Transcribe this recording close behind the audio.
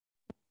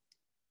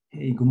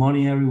Hey, good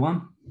morning,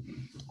 everyone.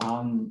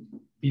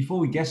 Before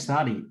we get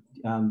started,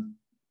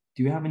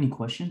 do you have any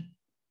question?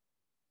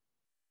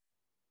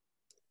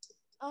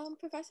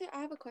 Professor,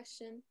 I have a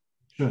question.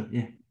 Sure,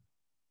 yeah.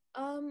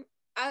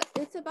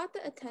 It's about the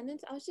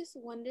attendance. I was just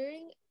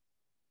wondering,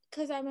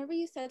 because I remember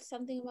you said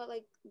something about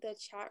like the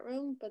chat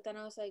room, but then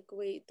I was like,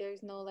 wait,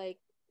 there's no like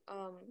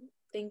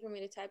thing for me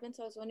to type in.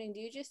 So I was wondering,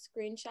 do you just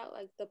screenshot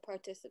like the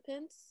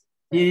participants?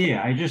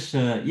 Yeah, I just,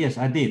 yes,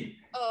 I did.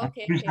 Oh, I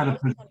okay, just okay. had I a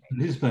was just wondering.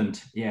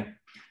 participant, yeah.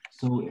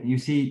 So you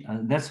see,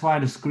 that's why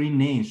the screen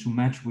name should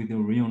match with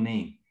your real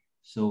name.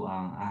 So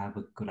I have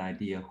a good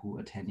idea who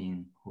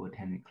attending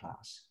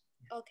class.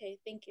 Okay,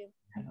 thank you.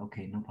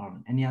 Okay, no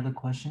problem. Any other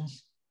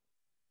questions?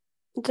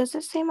 Does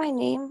it say my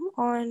name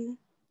on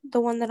the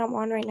one that I'm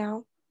on right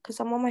now? Because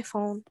I'm on my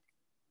phone.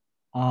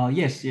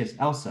 Yes,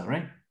 Elsa,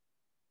 right?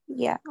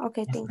 Yeah,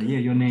 okay, thank Yeah, you.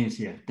 your name is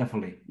here,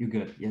 definitely. You're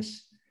good,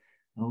 yes.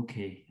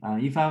 Okay,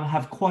 if I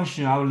have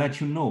question, I will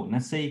let you know.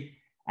 Let's say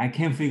I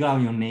can't figure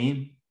out your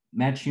name,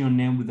 matching your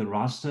name with the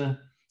roster,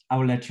 I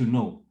will let you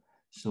know.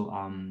 So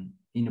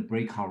in the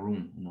breakout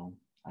room,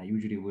 I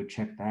usually will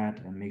check that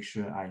and make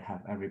sure I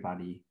have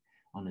everybody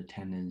on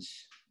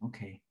attendance.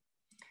 Okay.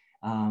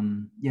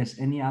 Yes,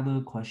 any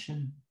other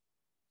question?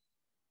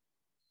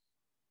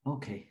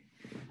 Okay.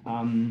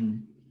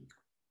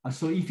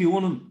 So if you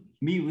want to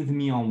meet with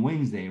me on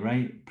Wednesday,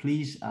 right,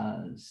 please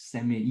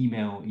send me an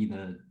email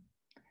either.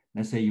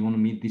 Let's say you want to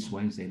meet this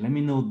Wednesday. Let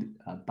me know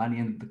by the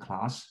end of the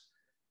class,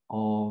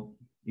 or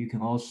you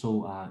can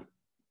also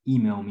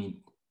email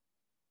me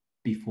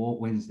before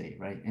Wednesday,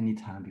 right?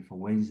 Anytime before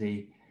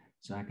Wednesday,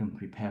 so I can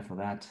prepare for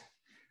that.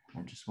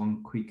 And just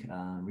one quick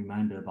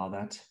reminder about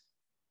that.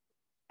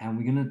 And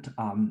we're gonna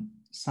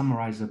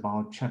summarize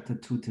about chapter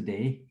 2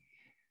 today.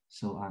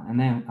 So and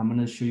then I'm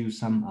gonna show you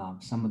some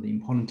of the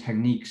important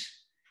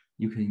techniques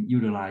you can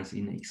utilize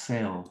in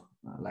Excel,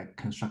 like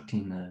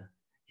constructing a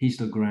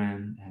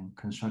histogram and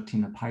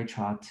constructing a pie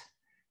chart,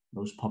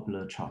 those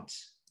popular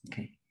charts.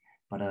 Okay,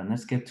 but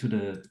let's get to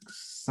the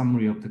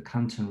summary of the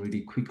content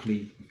really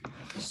quickly.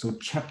 So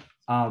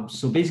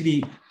so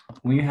basically,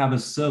 when you have a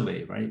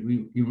survey, right,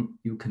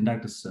 you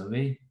conduct a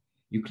survey,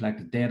 you collect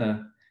the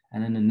data,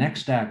 and then the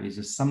next step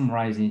is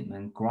summarizing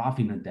and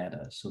graphing the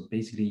data. So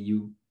basically,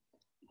 you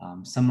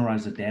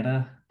summarize the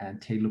data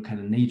and take a look at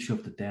the nature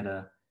of the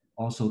data,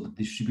 also the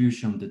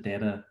distribution of the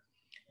data,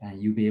 and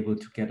you'll be able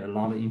to get a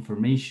lot of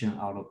information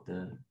out of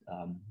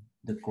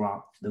the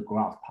graph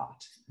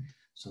part.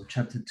 So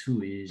chapter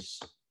 2 is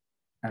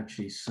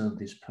actually serve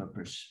this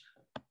purpose,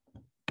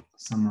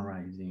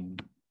 summarizing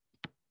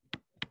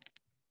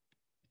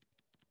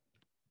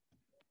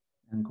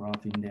and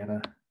graphing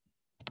data.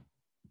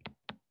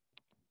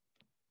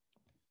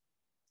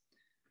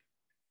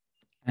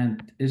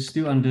 And it's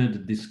still under the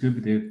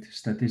descriptive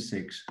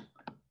statistics.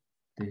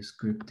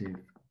 Descriptive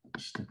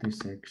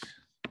statistics.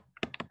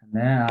 And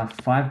there are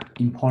 5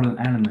 important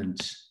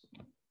elements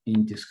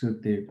in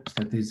descriptive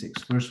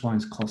statistics. First one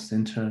is cost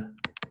center.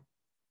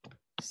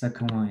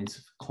 Second one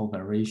is called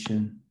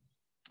variation.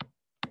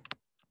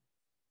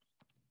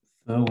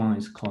 Third one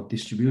is called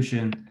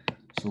distribution.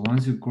 So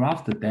once you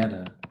graph the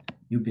data,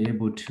 you'll be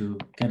able to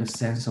get a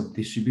sense of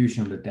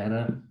distribution of the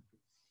data.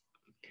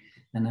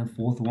 And then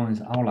fourth one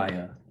is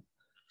outlier.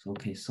 So,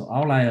 okay, so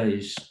outlier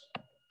is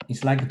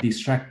like a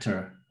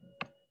distractor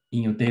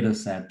in your data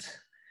set.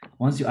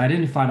 Once you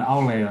identify the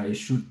outlier, you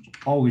should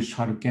always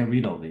try to get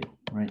rid of it,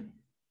 right?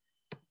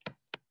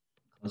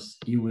 Because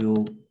it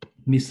will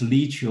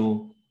mislead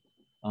your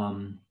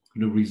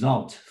the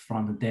result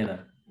from the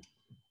data.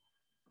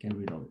 Get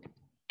rid of it.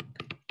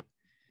 Okay.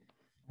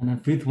 And then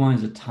fifth one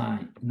is the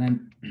time. And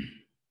then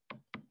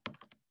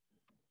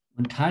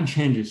when time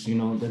changes,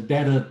 the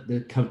data,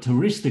 the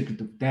characteristic of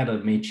the data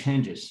may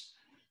changes.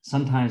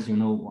 Sometimes,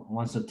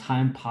 once the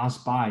time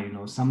passes by,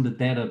 some of the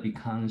data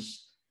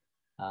becomes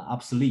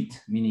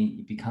obsolete, meaning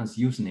it becomes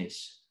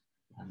useless.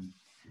 And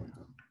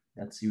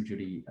that's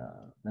usually,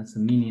 that's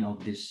the meaning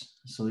of this.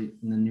 So the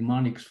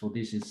mnemonics for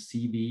this is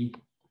CV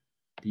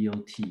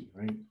DOT,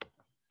 right?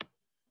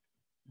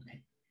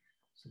 Okay.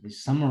 So we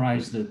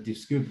summarize the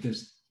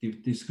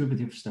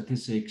descriptive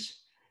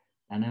statistics,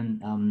 and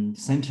then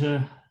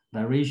center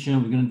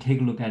variation, we're going to take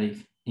a look at it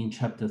in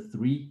chapter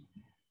 3.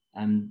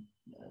 And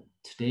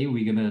today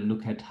we're going to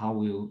look at how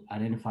we'll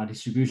identify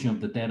distribution of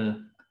the data,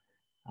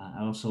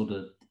 also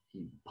the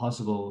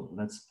possible,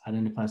 let's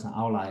identify some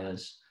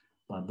outliers,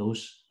 but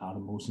those are the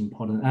most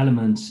important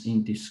elements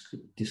in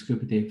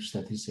descriptive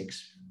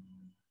statistics.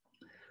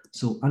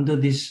 So under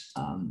this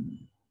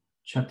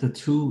chapter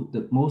 2,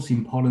 the most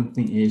important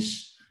thing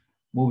is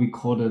what we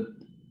call the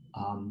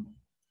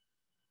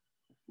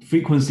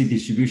frequency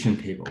distribution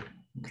table.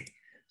 Okay,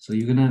 so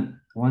you're gonna,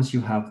 once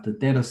you have the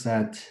data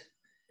set,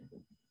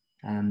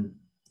 and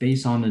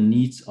based on the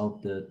needs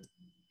of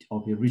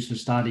your research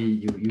study,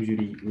 you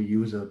usually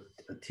use a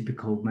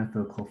typical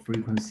method called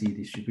frequency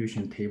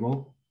distribution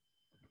table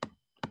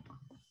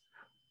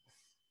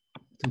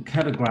to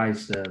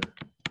categorize the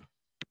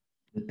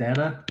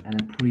data and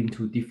then put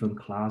into different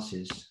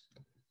classes.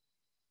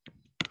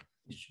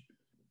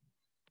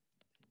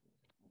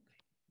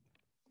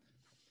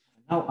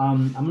 Now,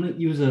 I'm going to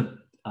use a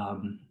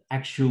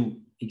actual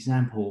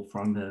example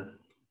from the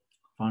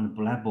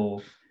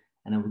Blackboard,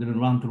 and then we're going to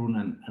run through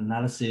an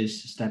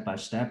analysis step by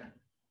step,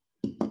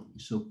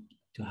 so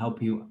to help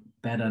you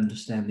better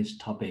understand this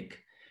topic.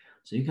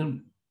 So you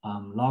can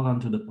log on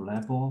to the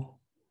Blackboard.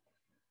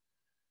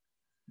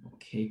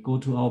 Okay, go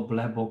to our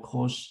Blackboard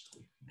course.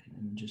 Okay,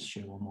 let me just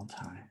share one more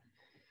time.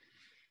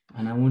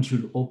 And I want you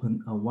to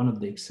open one of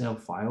the Excel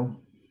file.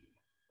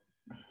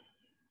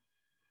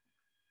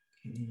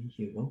 Okay,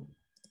 here you go.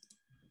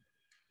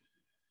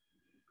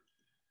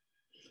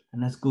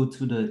 And let's go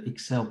to the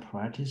Excel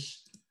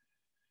practice.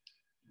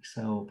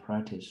 Excel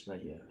practice right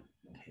here.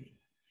 Okay,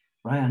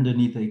 right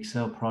underneath the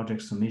Excel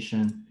project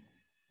submission.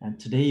 And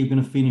today you're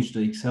going to finish the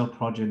Excel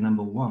project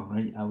number 1,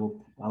 right? I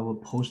will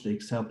post the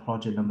Excel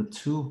project number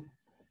 2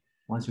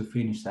 once you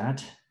finish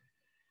that,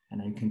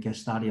 and then you can get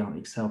started on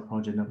Excel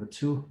project number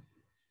 2.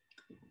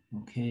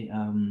 Okay,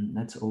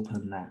 let's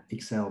open that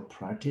Excel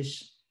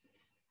practice,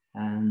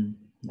 and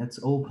let's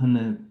open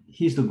a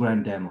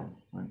histogram demo,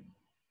 right?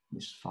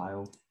 This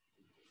file.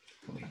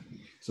 Okay.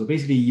 So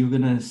basically, you're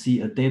gonna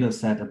see a data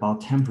set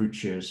about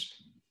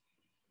temperatures.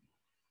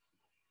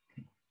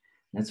 Okay.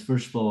 Let's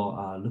first of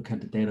all look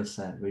at the data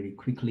set really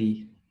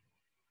quickly.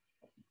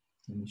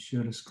 Let me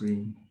share the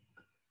screen.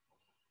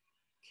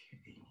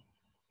 Okay.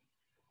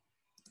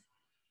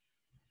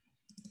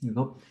 Here you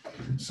go.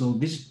 So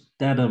this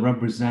data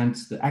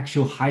represents the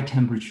actual high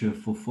temperature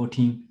for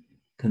 14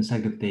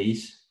 consecutive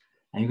days.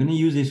 And you're going to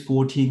use these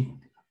 14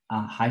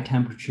 high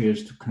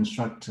temperatures to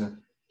construct a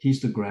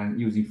histogram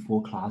using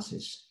 4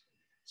 classes.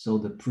 So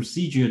the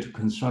procedure to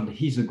construct the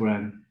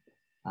histogram,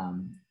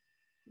 I'm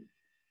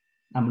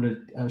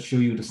going to show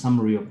you the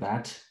summary of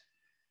that,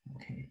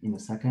 okay, in a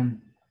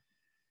second.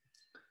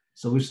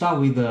 So we start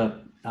with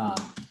the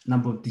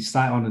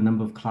decide on the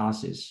number of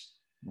classes.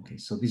 Okay,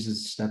 so this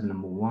is step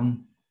number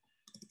 1.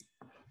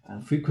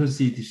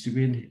 Frequency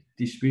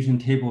distribution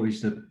table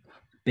is the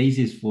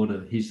basis for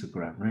the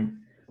histogram, right?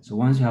 So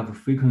once you have a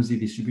frequency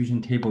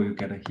distribution table, you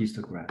get a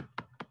histogram.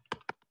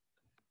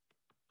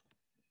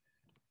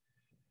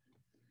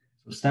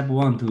 So step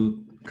 1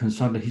 to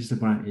construct the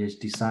histogram is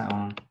decide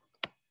on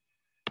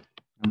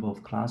number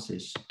of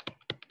classes.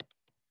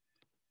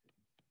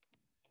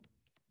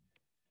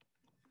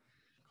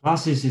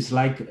 Classes is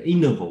like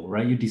interval,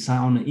 right? You decide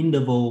on an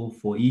interval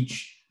for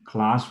each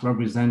class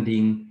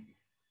representing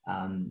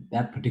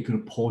that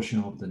particular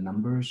portion of the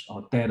numbers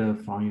or data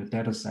from your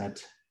data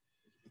set.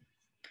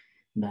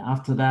 And then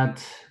after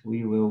that,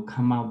 we will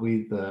come up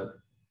with the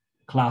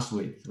class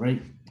width,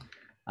 right?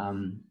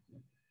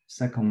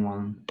 Second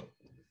one,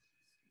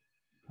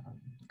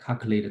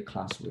 calculate the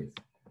class width,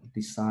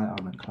 decide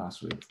on the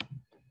class width.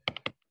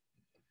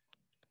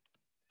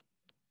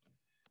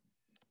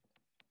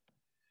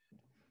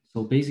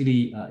 So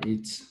basically,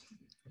 it's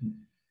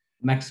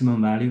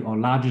maximum value or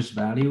largest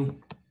value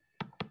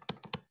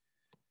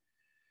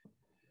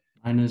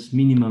minus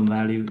minimum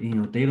value in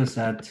your data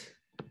set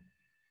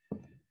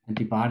and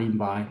dividing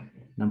by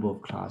number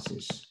of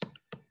classes.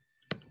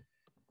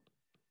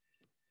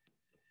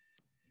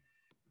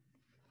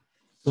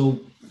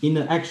 So in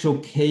the actual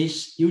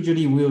case,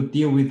 usually we'll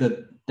deal with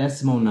the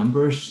decimal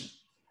numbers,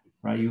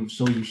 right?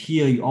 So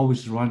here you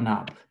always run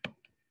up.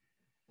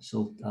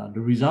 So the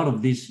result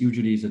of this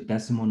usually is a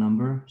decimal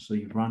number. So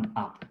you run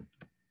up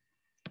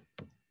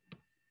to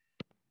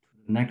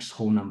the next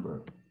whole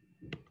number.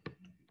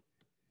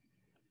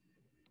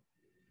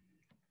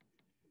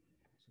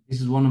 This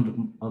is one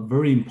of a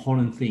very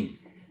important thing.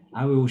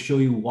 I will show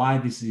you why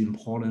this is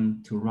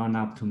important to run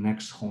up to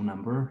next whole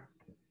number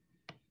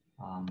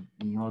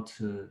in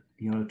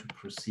order to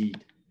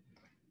proceed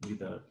with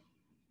the.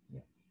 Yeah.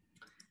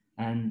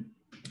 And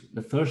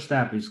the first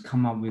step is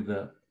come up with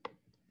the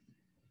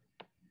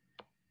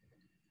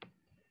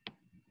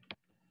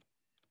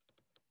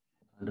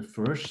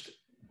first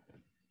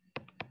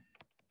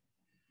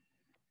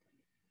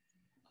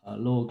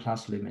lower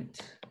class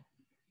limit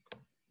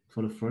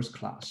for the first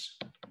class.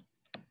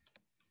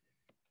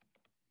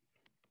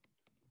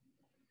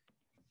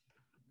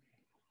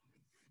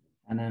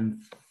 And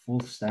then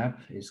fourth step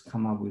is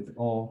come up with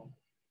all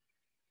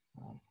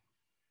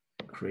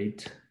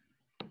create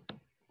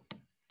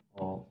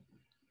or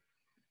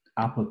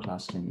upper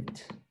class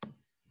limit.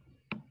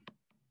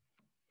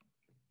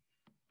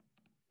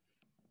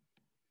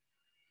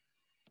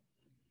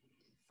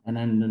 And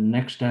then the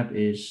next step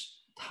is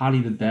tally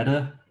the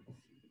data,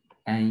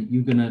 and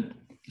you're gonna,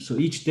 so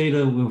each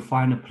data will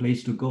find a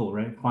place to go,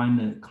 right?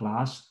 Find a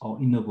class or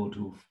interval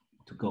to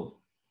go.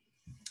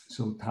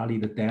 So tally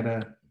the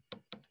data.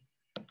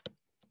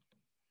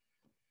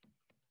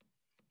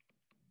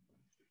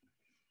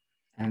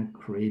 And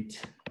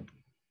create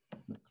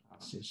the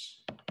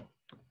classes.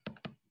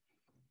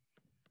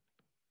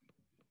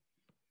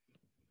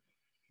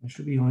 It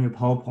should be on your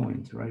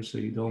PowerPoint, right? So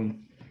you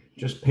don't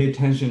just pay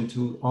attention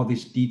to all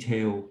this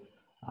detail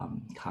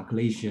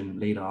calculation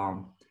later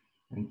on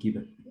and get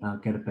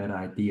a better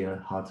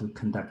idea how to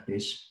conduct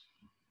this.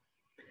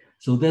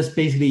 So that's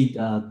basically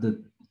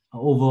the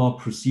overall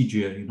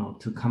procedure,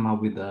 to come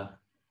up with the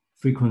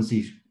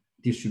frequency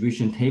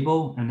distribution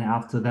table. And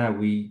after that,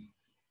 we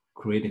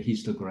create a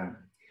histogram.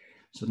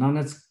 So now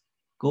let's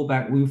go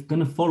back. We're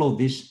gonna follow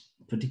this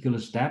particular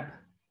step,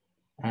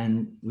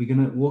 and we're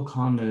gonna work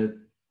on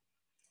the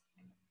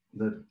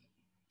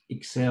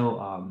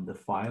Excel, the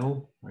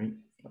file, right?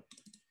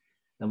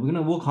 Now we're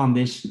gonna work on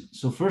this.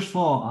 So first of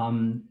all,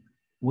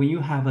 when you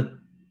have a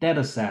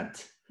data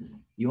set,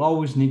 you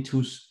always need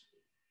to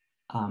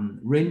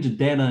range the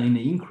data in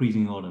the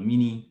increasing order,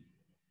 meaning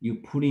you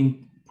put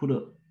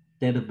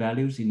data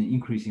values in the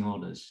increasing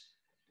orders.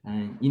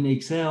 And in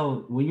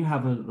Excel, when you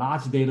have a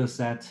large data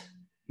set,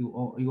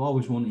 you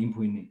always want to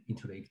input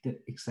into the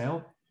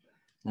Excel.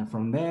 And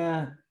from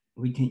there,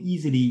 we can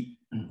easily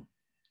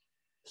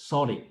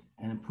sort it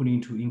and put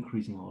into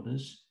increasing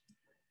orders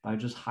by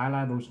just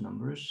highlight those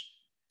numbers.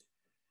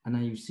 And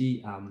then you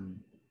see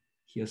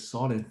here,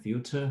 sort and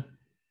filter.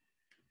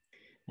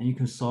 And you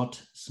can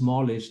sort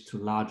smallest to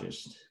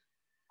largest,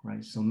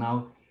 right? So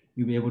now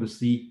you'll be able to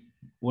see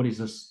what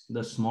is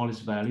the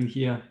smallest value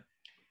here,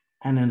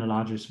 and then the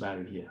largest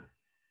value here.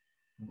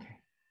 Okay.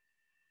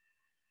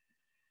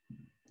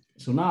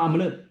 So now I'm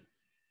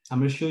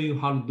gonna show you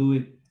how to do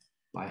it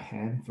by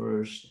hand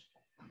first,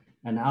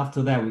 and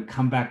after that we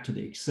come back to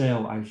the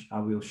Excel. I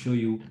will show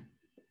you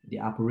the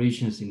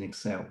operations in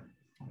Excel.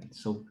 Right,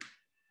 so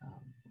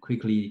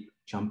quickly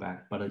jump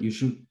back, but you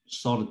should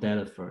sort the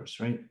data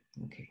first, right?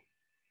 Okay.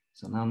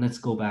 So now let's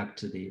go back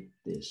to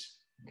this.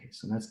 Okay,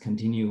 so let's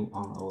continue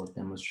on our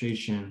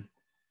demonstration,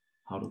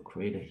 how to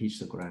create a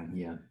histogram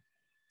here.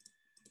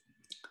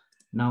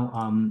 Now,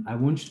 I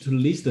want you to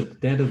list the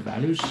data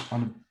values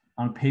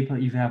on paper.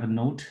 If you have a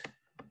note,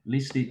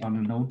 list it on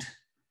a note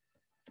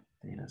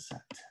data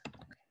set.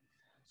 Okay.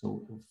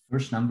 So the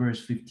first number is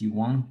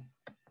 51,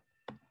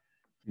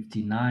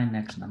 59,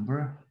 next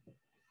number,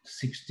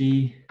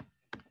 60,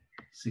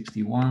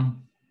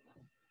 61,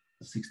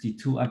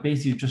 62. I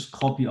basically just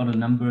copy all the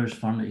numbers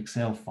from the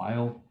Excel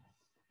file.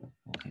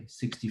 Okay,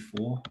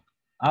 64.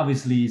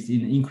 Obviously, it's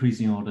in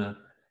increasing order,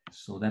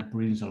 so that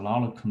brings a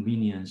lot of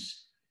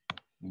convenience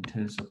in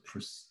terms of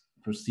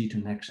proceed to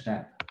next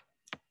step.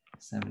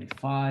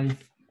 75,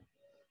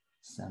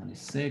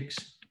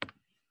 76,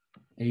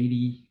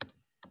 80,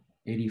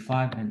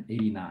 85, and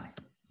 89.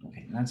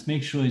 Okay, let's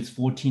make sure it's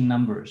 14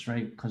 numbers,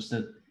 right? Because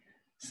the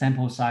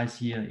sample size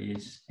here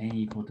is n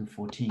equal to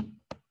 14.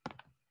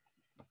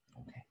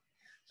 Okay,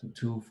 so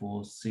 2,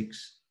 4,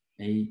 6,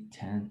 8,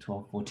 10,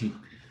 12, 14.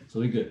 So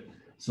we're good.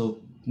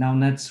 So now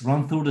let's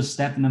run through the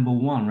step number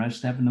 1, right?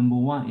 Step number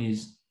 1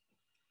 is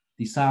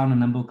decide on the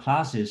number of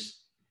classes.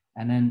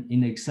 And then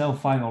in the Excel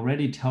file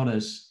already tell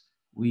us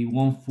we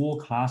want 4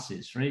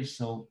 classes, right?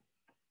 So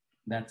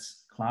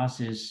that's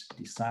classes,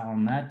 decide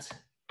on that.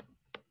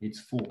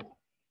 It's 4,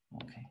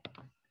 okay.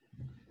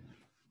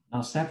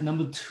 Now step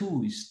number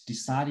 2 is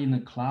deciding the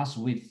class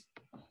width,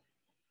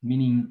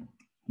 meaning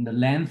the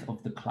length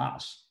of the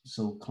class.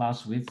 So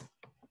class width.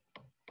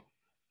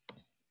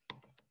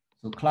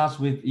 So class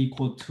width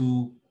equal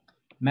to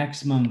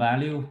maximum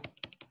value.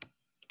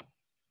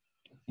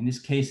 In this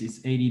case, it's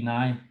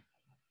 89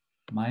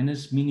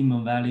 minus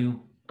minimum value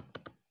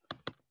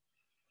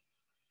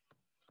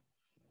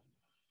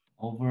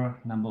over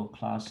number of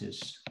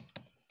classes,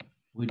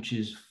 which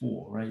is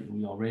 4, right?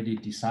 We already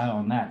decide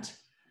on that.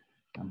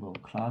 Number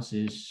of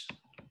classes.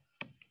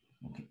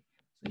 Okay,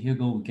 so here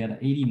go, we get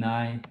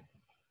 89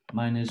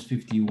 minus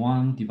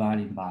 51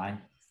 divided by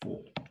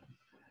 4.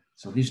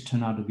 So this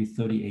turned out to be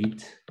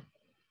 38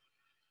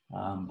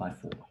 by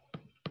 4.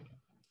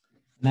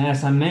 Now,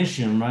 as I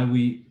mentioned, right,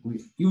 we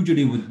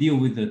usually would deal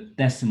with the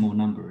decimal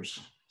numbers.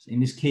 So in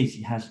this case,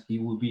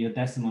 it will be a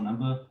decimal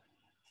number.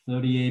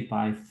 38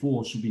 by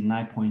 4 should be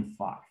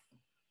 9.5.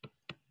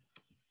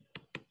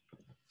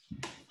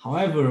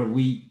 However,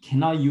 we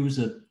cannot use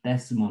a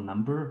decimal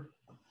number.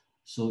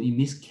 So in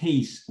this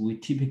case, we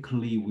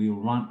typically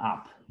will run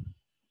up.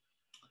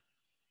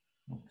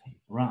 Okay,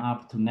 run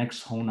up to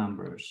next whole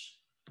numbers.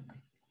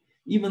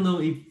 Even though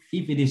if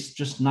it is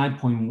just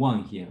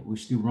 9.1 here, we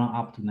still run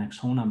up to next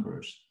whole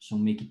numbers, so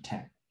make it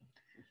 10.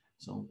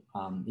 So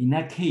in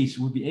that case,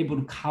 we'll be able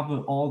to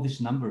cover all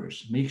these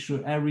numbers, make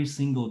sure every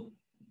single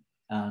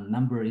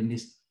number in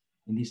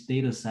this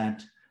data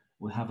set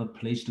will have a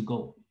place to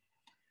go.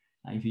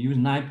 If you use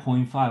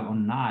 9.5 or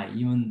 9,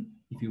 even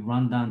if you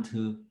run down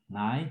to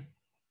 9,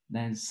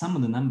 then some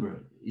of the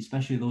number,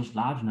 especially those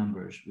large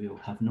numbers, will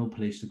have no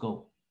place to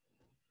go.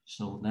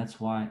 So that's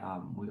why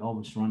we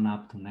always run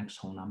up to next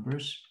whole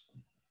numbers.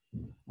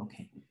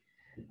 Okay,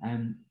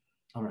 and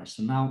all right.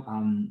 So now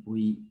on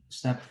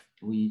step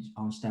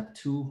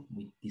 2,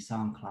 we decide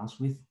on class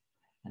width.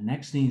 And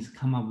next thing is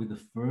come up with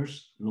the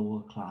first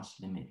lower class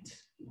limit.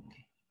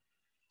 Okay,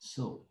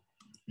 so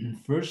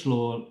first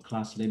lower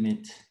class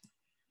limit,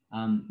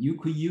 you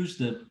could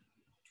use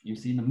you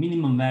see the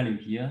minimum value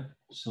here.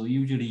 So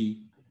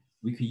usually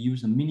we could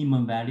use the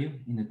minimum value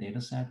in the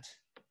data set,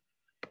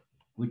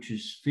 which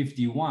is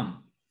 51.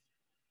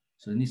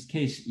 So in this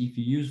case, if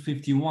you use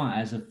 51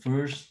 as a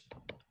first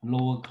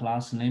lower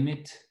class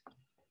limit,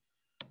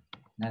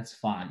 that's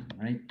fine,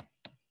 right?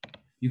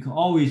 you can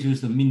always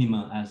use the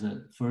minimum as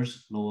a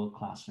first lower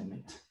class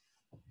limit.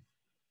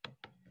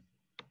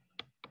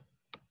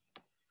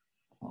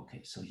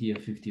 Okay, so here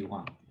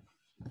 51,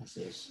 that's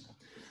this.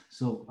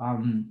 So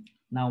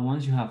now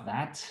once you have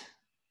that,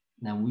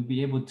 then we'll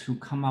be able to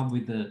come up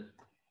with the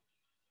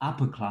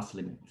upper class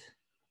limit.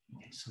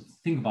 Okay, so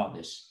think about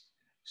this.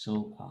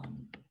 So,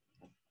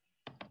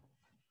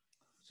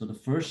 so the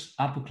first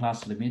upper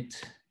class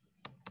limit,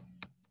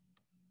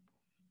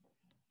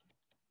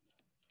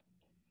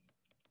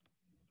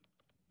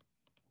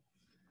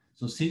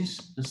 so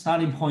since the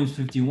starting point is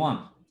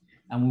 51,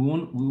 and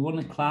we want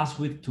the class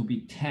width to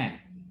be 10,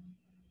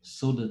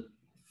 so the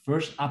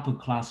first upper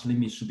class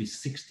limit should be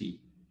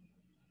 60,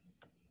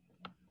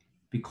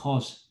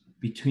 because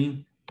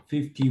between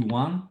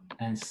 51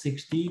 and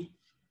 60,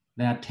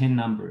 there are 10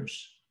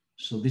 numbers.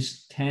 So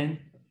this 10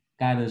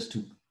 guide us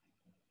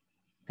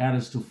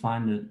to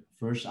find the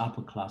first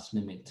upper class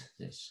limit,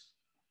 this.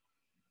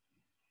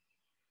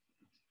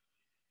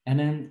 And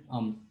then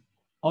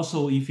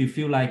also, if you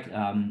feel like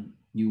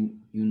you're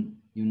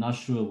not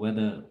sure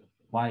whether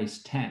y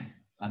is 10,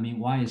 I mean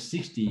y is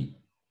 60,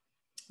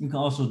 you can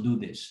also do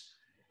this.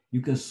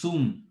 You can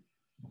assume,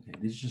 okay,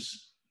 this is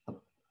just a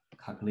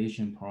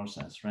calculation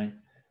process, right?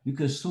 You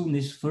can assume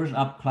this first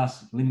up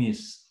class limit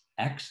is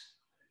x,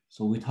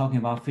 so we're talking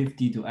about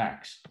 50 to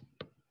x.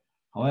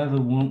 However,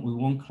 we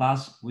want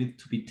class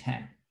width to be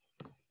 10,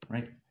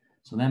 right?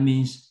 So that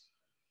means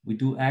we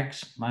do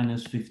x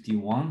minus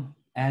 51,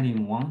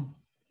 adding 1.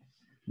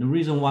 The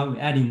reason why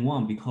we're adding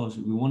 1, because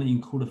we want to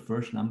include the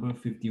first number,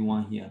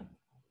 51 here.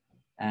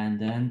 And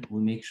then we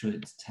make sure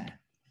it's 10.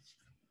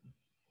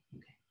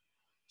 Okay.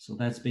 So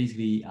that's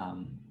basically,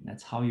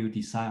 that's how you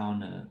decide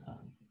on a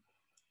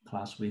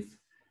class width.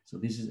 So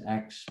this is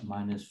x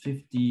minus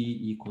 50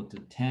 equal to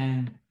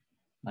 10.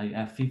 Now you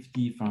add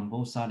 50 from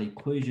both sides of the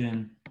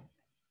equation.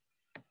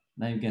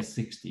 Now you get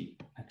 60,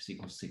 x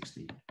equals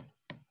 60.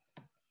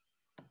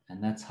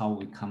 And that's how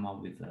we come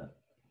up with the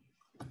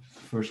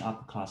first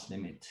upper class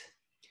limit.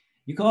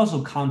 You can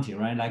also count it,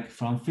 right? Like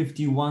from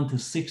 51 to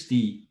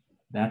 60,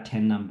 there are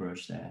 10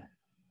 numbers there.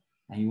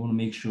 And you want to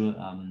make sure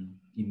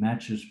it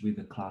matches with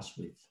the class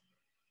width.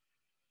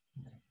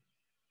 Okay.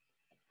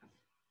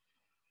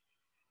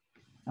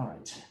 All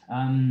right.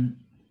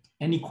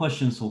 Any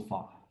questions so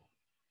far?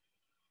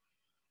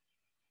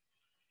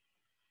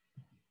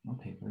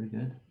 Okay, very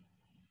good.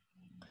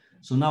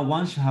 So now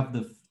once you have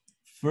the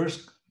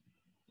first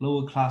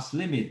lower class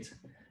limit,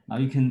 now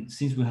you can,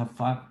 since we have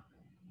 5,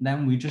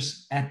 then we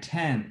just add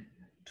 10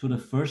 to the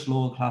first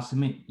lower class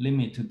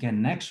limit to get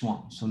next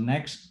one. So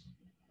next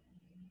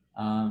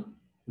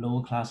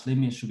lower class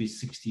limit should be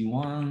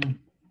 61,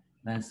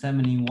 then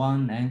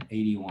 71 and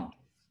 81.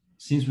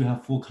 Since we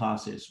have 4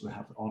 classes, we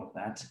have all of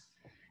that.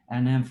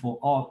 And then for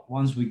all,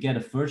 once we get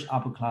the first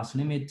upper class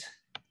limit,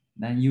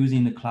 then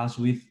using the class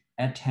width,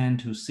 add 10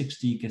 to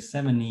 60, get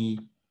 70,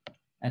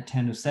 add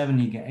 10 to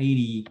 70, get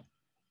 80,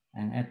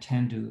 and add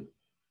 10 to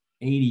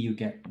 80, you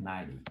get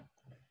 90.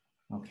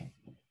 Okay.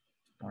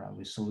 All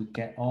right, so we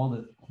get all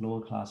the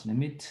lower class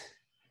limit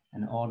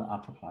and all the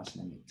upper class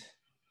limit.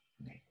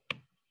 Okay.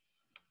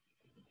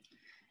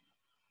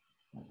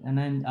 And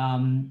then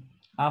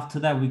after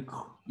that,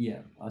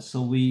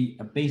 so we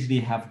basically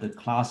have the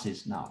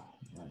classes now,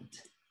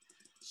 right?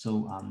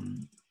 So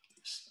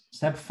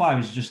step 5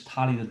 is just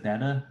tally the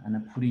data and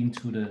then put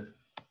into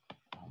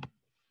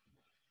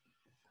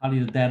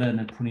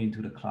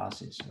the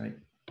classes, right?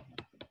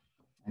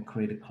 And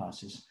create the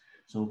classes.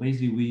 So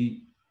basically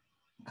we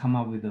come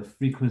up with a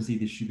frequency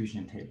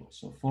distribution table.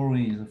 So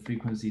following is a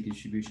frequency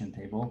distribution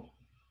table.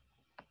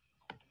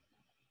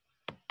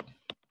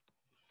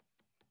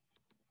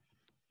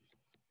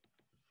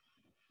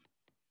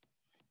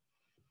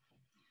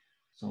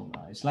 So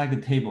it's like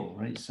a table,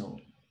 right? So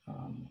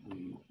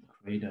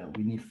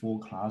we need 4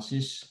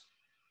 classes,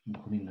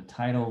 including the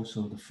title.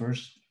 So the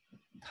first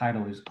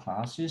title is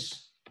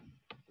classes.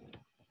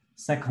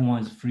 Second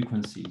one is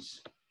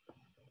frequencies.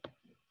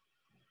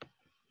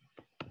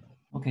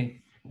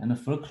 Okay, and the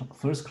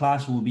first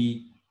class will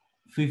be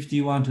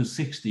 51 to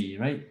 60,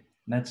 right?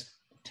 That's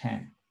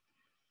 10.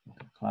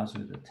 Okay, class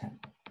with the 10.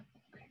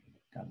 Okay,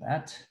 got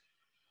that.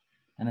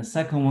 And the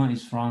second one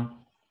is from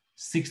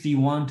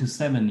 61 to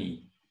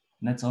 70.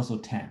 That's also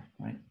 10,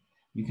 right?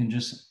 You can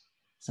just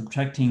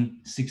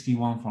subtracting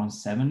 61 from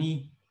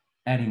 70,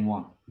 adding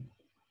 1.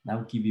 That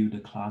will give you the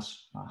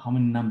class, how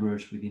many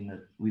numbers within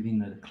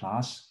the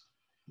class,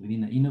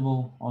 within the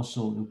interval.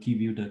 Also, it will give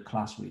you the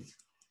class width.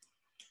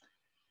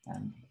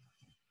 And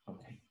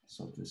okay,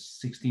 so the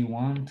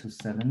 61 to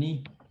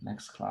 70,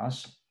 next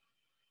class.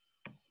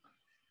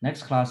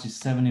 Next class is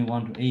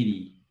 71 to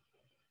 80.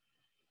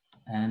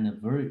 And the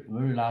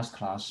very last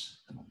class,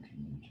 okay,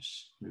 let me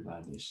just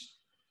revise this.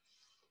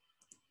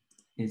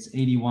 It's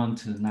 81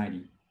 to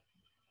 90.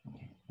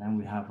 Okay, then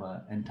we have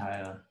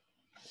entire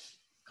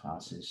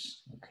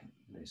classes, okay,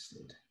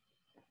 listed.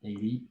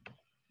 80,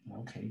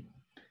 okay,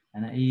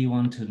 and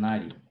 81 to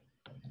 90,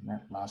 and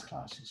that last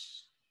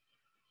classes.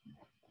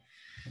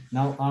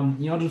 Now,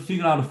 in order to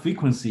figure out the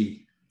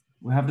frequency,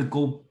 we have to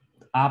go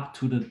up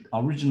to the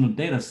original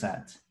data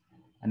set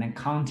and then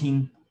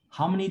counting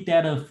how many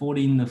data fall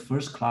in the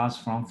first class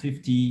from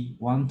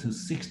 51 to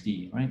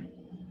 60, right?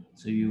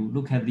 So you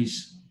look at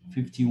this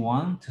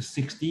 51 to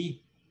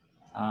 60,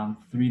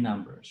 3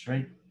 numbers,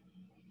 right?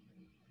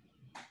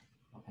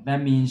 Okay,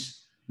 that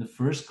means the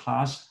first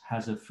class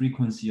has a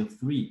frequency of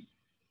 3.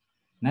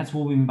 And that's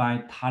what we mean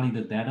by tally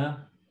the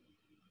data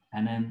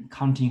and then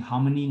counting how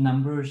many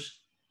numbers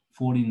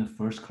fall in the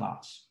first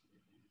class.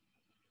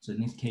 So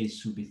in this case, it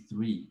should be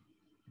 3.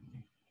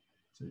 Okay.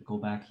 So go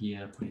back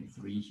here, put in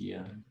 3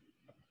 here.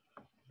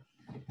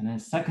 And then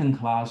second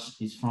class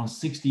is from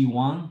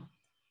 61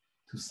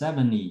 to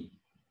 70.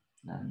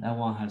 And that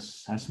one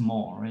has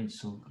more, right?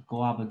 So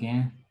go up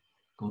again,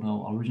 go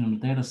to original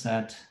data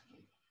set.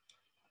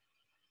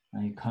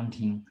 And you're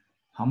counting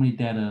how many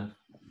data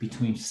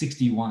between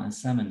 61 and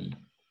 70.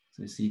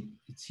 So you see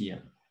it's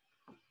here.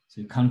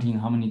 So you're counting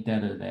how many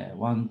data there.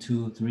 1,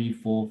 2, 3,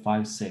 4,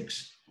 5,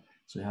 6.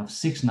 So you have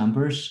 6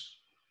 numbers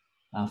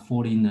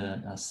fall in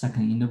the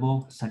second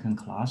interval, second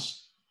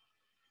class.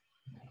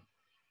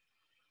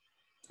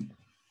 Okay.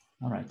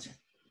 All right.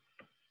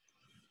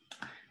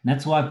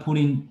 That's why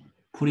putting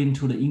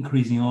to the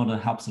increasing order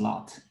helps a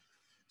lot.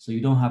 So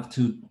you don't have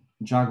to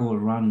juggle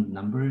around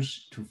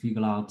numbers to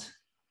figure out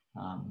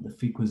the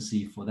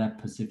frequency for that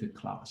specific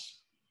class.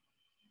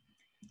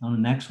 Now the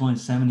next one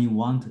is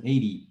 71 to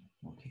 80.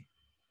 Okay,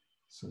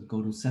 so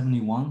go to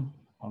 71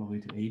 all the way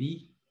to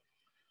 80.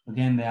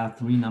 Again, there are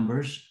 3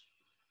 numbers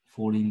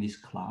fall in this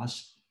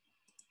class.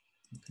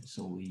 Okay,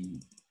 so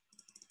we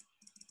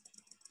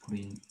put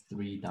in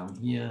 3 down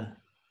here.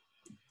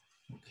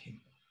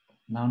 Okay,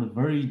 now the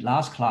very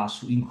last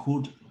class will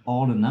include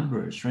all the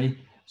numbers, right?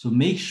 So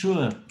make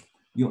sure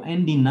your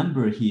ending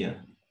number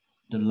here,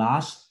 the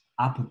last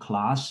upper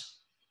class,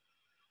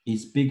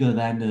 is bigger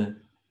than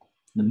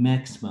the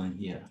maximum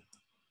here.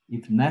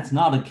 If that's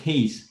not the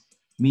case,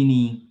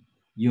 meaning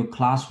your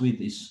class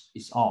width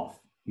is off,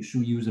 you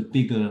should use a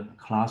bigger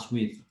class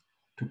width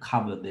to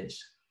cover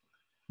this.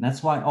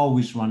 That's why I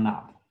always run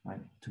up, right?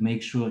 To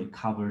make sure it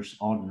covers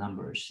all the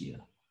numbers here.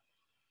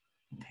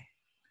 Okay.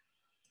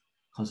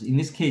 Because in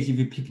this case, if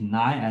you pick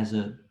 9 as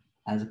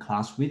a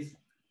class width,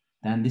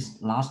 then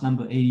this last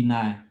number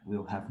 89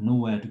 will have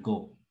nowhere to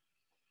go.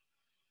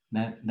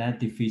 That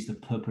defeats the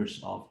purpose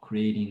of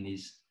creating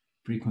this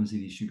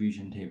frequency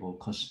distribution table,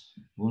 because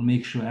we'll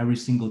make sure every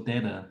single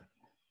data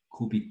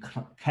could be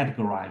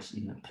categorized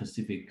in a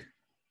specific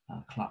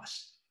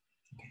class.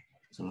 Okay,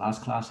 so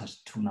last class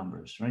has 2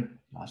 numbers, right?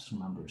 Last 2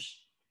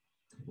 numbers.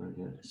 Very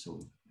good.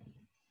 So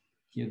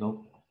here you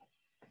go.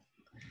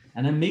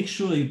 And then make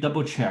sure you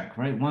double check,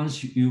 right?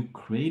 Once you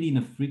creating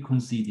a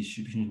frequency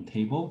distribution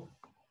table,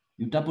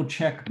 you double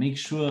check, make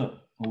sure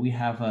we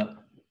have a,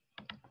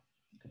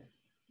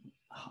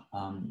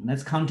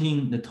 let's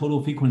counting the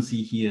total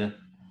frequency here.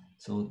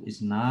 So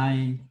it's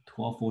 9,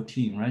 12,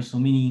 14, right? So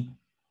meaning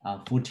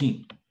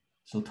 14.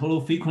 So total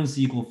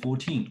frequency equal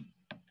 14,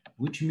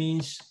 which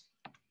means,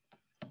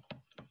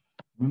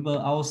 remember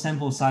our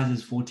sample size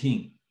is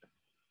 14.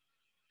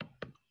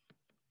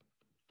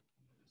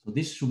 So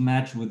this should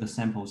match with the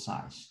sample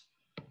size.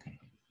 Okay.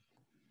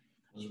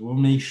 We'll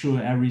make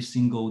sure every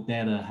single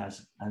data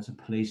has a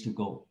place to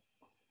go.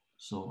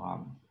 So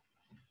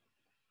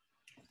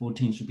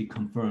 14 should be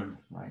confirmed,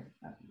 right?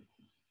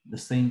 The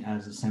same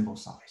as the sample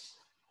size.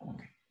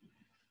 Okay.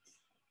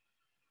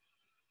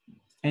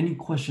 Any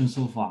questions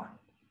so far?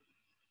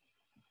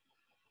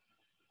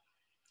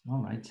 All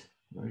right,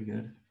 very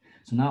good.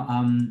 So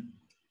now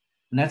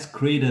let's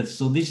create it.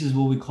 So this is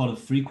what we call a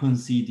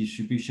frequency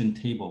distribution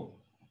table.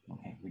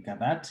 Okay, we got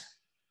that.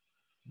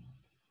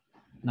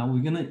 Now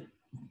we're gonna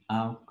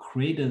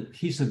create a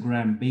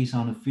histogram based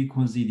on the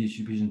frequency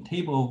distribution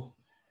table.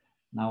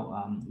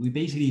 Now we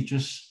basically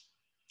just,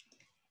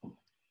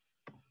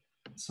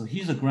 so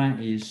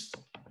histogram is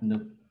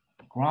the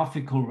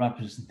graphical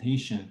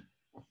representation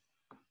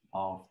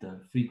of the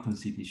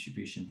frequency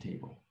distribution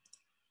table.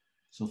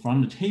 So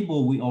from the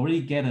table, we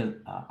already get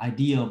an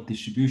idea of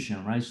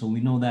distribution, right? So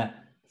we know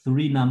that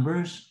 3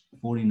 numbers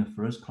fall in the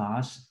first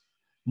class,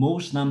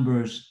 most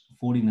numbers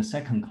fall in the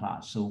second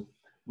class. So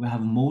we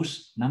have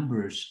most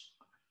numbers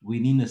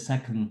within the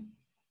second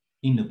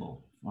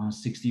interval, from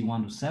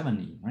 61 to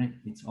 70, right?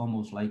 It's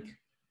almost like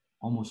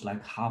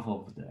half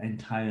of the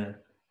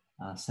entire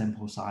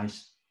sample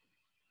size.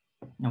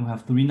 And we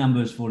have 3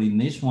 numbers fall in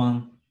this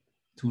one,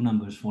 2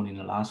 numbers fall in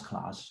the last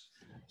class.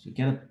 So you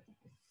get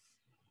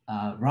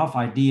a rough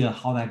idea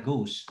how that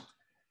goes,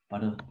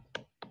 but a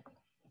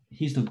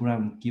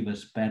histogram will give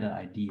us better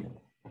idea.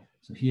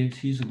 So here,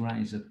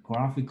 histogram is a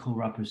graphical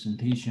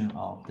representation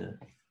of the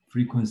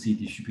frequency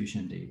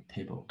distribution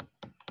table.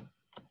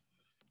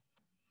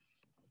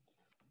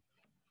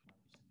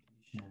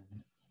 So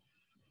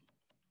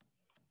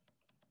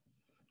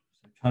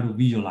try to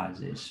visualize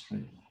this,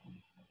 right?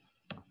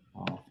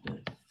 Of the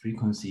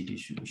frequency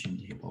distribution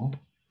table.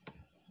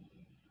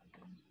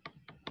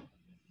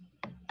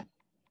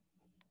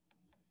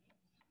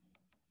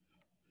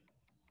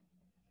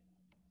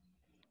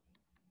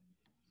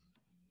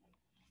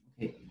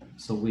 Okay,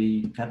 so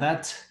we got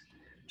that.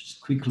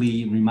 Just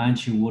quickly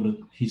remind you what a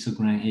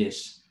histogram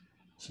is.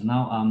 So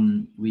now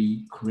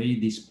we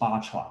create this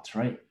bar chart,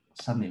 right?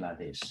 Something like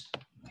this.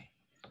 Okay.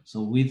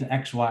 So with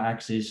XY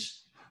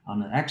axis, on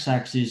the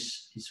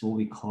x-axis is what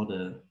we call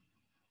the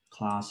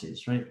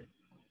classes, right?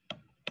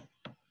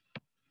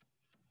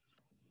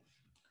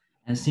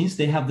 And since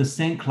they have the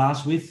same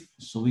class width,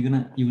 so we're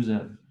gonna use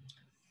a,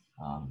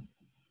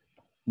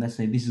 let's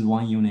say this is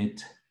 1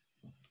 unit,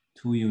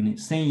 2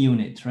 units, same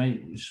unit, right?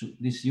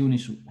 This unit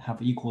should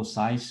have equal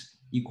size,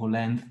 equal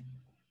length.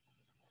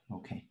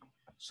 Okay,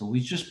 so we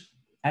just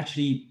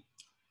actually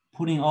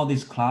putting all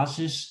these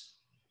classes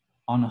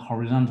on the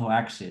horizontal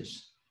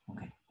axis.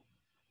 Okay,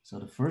 so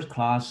the first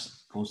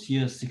class goes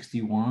here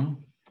 61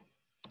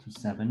 to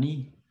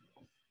 70,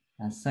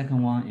 and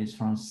second one is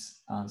from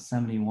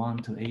 71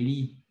 to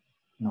 80.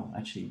 No,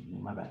 actually,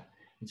 my bad.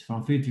 It's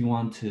from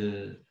 51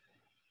 to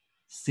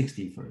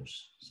 60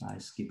 first. So I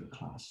skip a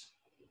class.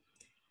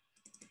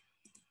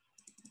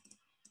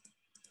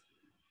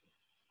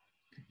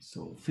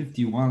 So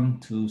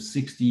 51 to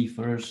 60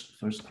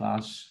 first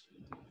class.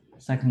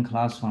 Second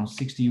class from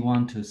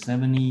 61 to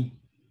 70.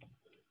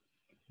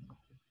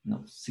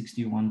 No,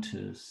 61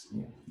 to,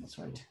 yeah, that's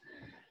right.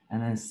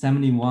 And then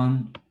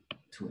 71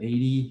 to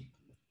 80,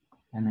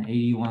 and then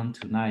 81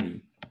 to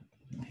 90.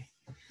 Okay.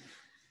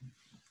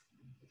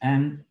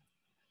 And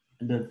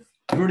the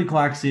vertical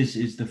axis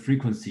is the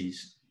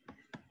frequencies.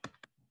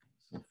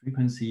 So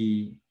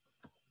frequency,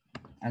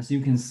 as you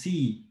can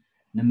see,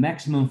 the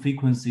maximum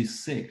frequency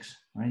is 6,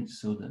 right?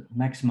 So the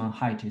maximum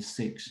height is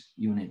 6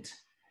 unit,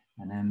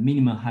 and then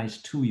minimum height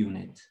is 2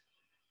 unit.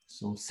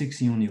 So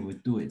 6 unit will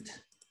do it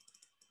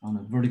on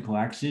the vertical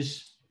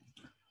axis.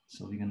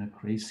 So we're gonna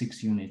create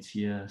 6 units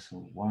here.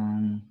 So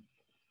 1,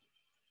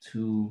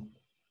 2,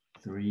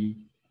 3,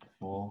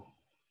 4,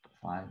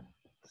 5,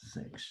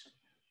 6.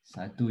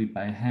 So I do it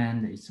by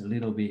hand. It's a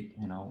little bit,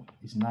 you know,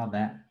 it's not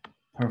that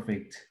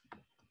perfect,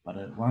 but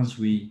once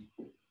we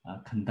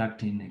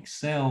conduct in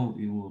Excel,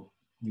 it will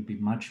be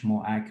much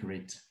more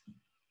accurate.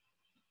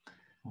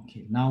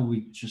 Okay, now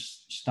we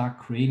just start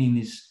creating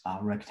this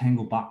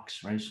rectangle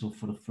box, right? So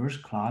for the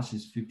first class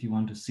is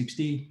 51 to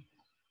 60,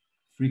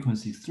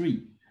 frequency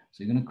 3.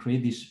 So you're gonna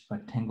create this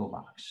rectangle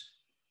box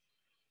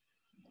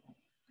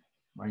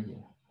right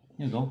here.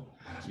 Here you go.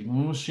 So you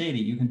want to shade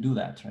it, you can do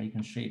that, right? You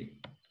can shade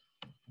it.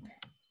 Okay.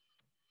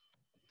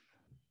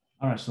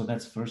 All right, so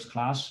that's first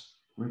class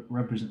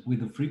represent with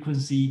the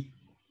frequency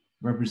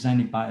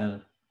represented by a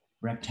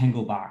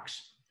rectangle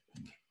box.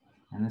 Okay.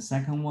 And the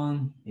second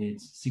one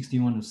is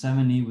 61 to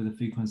 70 with a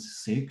frequency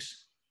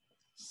 6.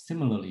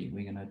 Similarly,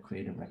 we're gonna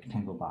create a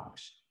rectangle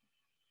box.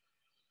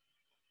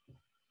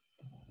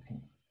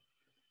 Okay.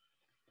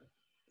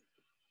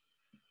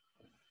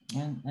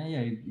 And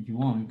yeah, if you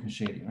want, you can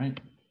shade it, right?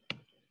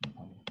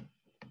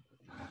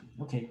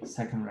 Okay,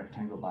 second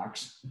rectangle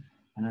box.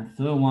 And the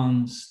third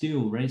one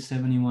still, right?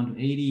 71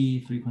 to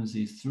 80,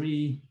 frequency is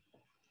 3.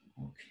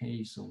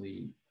 Okay, so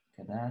we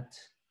get that.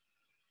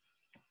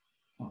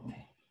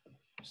 Okay,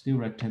 still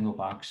rectangle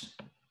box.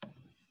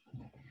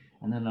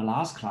 And then the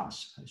last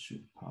class, I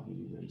should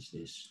probably erase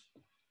this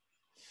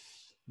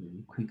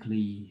really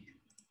quickly.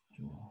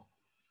 Draw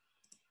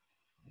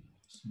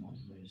small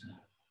eraser.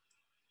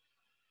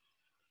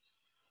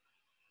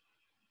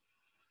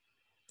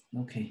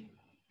 Okay,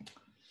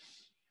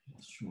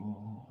 let's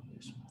draw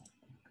this one.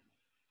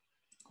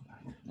 Go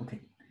back.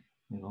 Okay,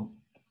 there you go.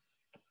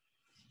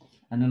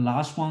 And the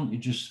last one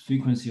is just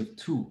frequency of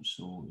 2,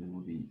 so it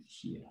will be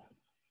here.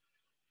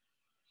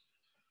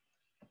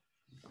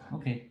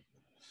 Okay.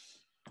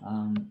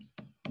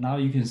 Now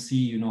you can see,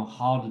 you know,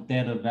 how the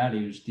data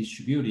value is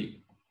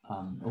distributed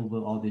over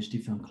all these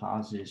different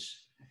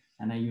classes,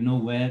 and then you know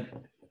where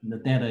the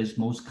data is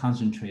most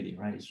concentrated,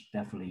 right? It's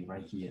definitely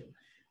right here.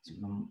 So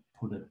you can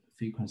put a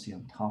frequency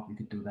on top. You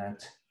could do that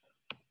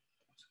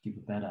to give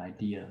a better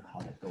idea how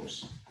that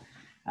goes.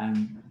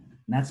 And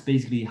that's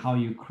basically how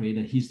you create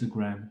a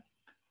histogram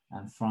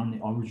and from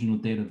the original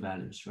data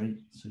values, right?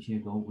 So here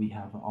you go. We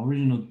have an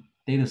original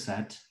data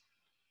set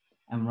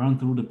and run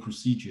through the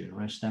procedure,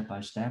 right, step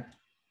by step,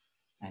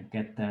 and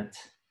get that.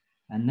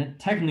 And the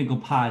technical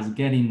part is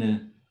getting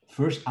the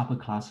first upper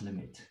class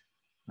limit,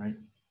 right?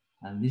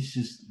 And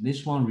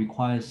this one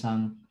requires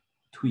some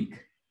tweak.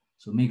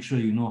 So make sure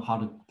you know how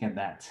to get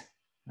that,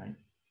 right?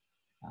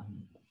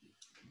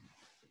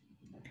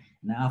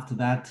 And after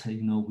that,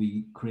 you know,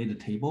 we create a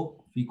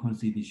table,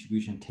 frequency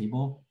distribution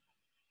table.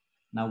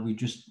 Now we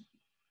just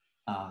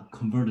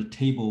convert a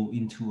table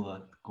into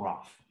a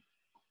graph.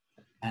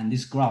 And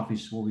this graph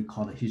is what we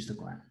call a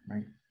histogram,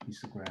 right?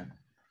 Histogram.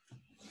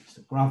 It's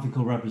a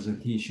graphical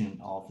representation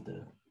of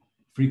the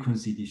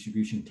frequency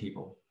distribution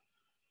table.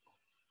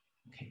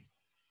 Okay.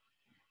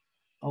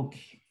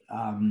 Okay.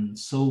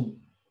 So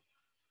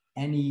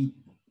any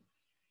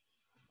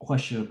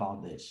question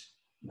about this,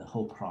 the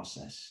whole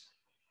process?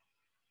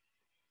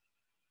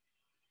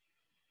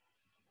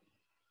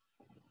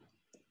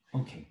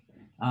 Okay.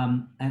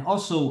 And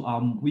also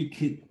we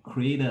could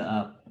create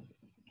a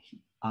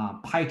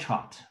pie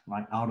chart,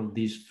 right, out of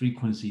this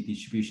frequency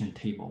distribution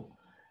table.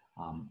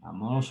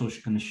 I'm also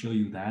going to show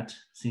you that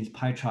since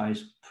pie chart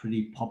is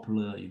pretty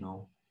popular,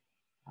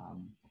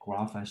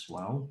 graph as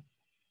well.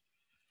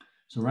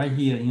 So right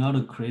here, in order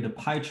to create a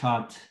pie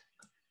chart,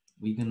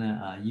 we're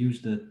gonna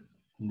use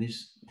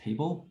this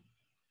table,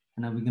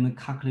 and then we're gonna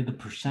calculate the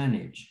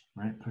percentage,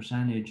 right?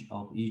 Percentage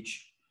of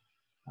each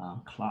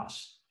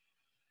class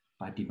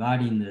by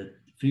dividing the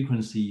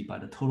frequency by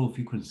the total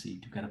frequency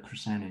to get a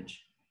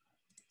percentage.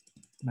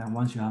 Then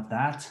once you have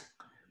that,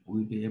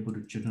 we'll be able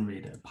to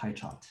generate a pie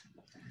chart.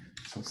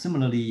 So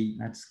similarly,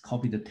 let's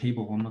copy the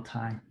table one more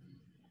time.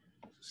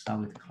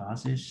 Start with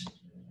classes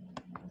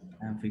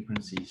and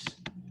frequencies.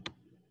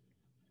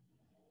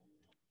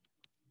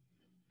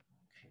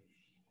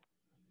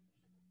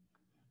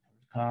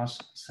 Class,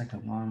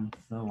 second one,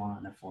 third one,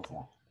 and the fourth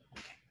one.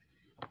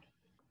 Okay.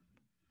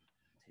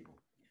 Table.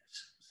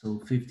 Yes. So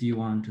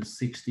 51 to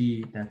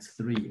 60, that's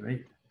 3,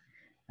 right?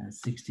 And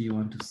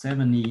 61 to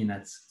 70,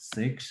 that's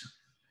 6.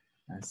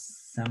 And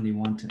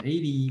 71 to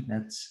 80,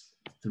 that's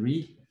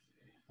 3.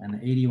 And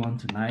 81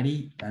 to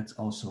 90, that's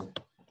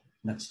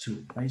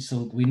 2, right?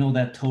 So we know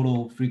that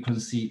total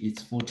frequency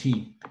is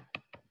 14.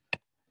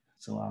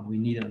 So we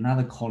need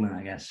another column,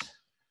 I guess,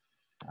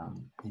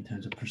 in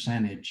terms of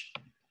percentage.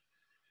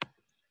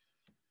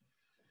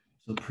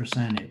 So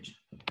percentage.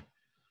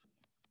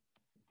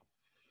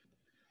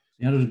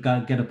 In order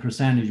to get a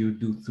percentage, you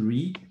do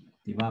 3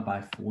 divided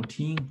by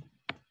 14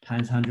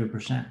 times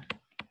 100%.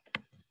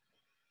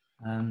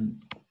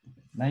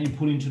 Then you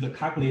put into the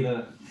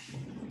calculator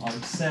or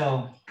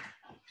Excel,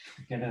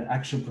 get an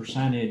actual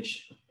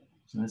percentage.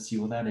 So let's see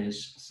what that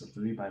is. So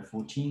 3 by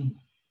 14.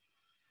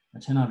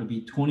 That turned out to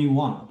be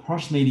 21,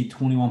 approximately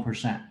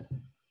 21%.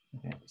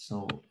 Okay,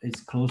 so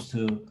it's close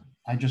to,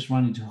 I just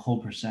run into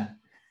whole percent.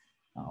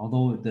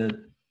 Although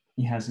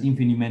it has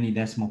infinitely many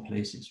decimal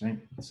places, right?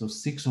 So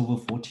 6 over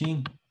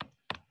 14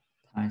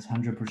 times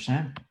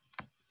 100%.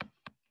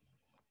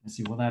 Let's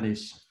see what that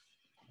is.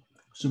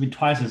 Should be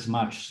twice as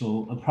much,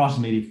 so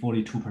approximately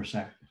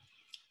 42%.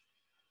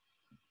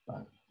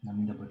 But let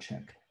me double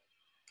check.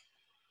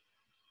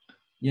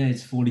 Yeah,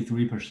 it's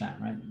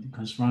 43%, right?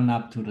 Because run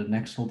up to the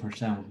next whole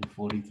percent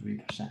will be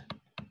 43%.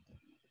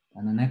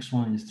 And the next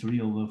one is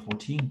 3 over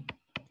 14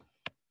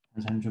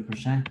 as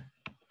 100%.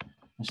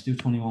 It's still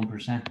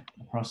 21%,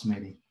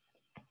 approximately.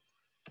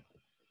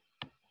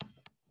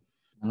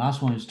 The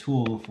last one is 2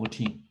 over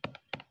 14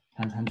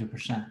 times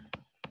 100%.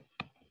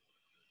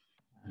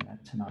 And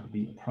that turned out to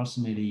be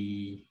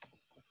approximately,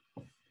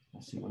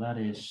 let's see what that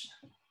is.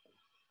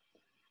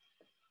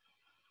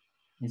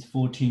 It's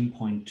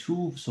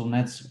 14.2, so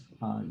let's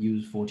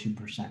use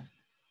 14%.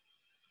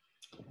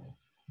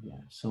 Yeah,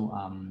 so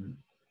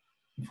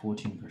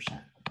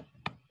 14%.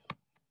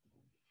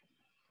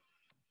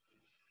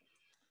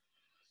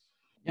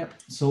 Yep,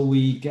 so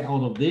we get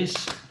out of this.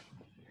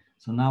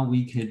 So now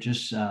we could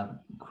just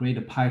create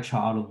a pie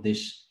chart out of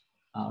this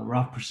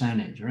rough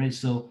percentage, right?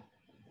 So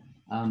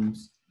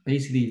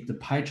basically the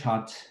pie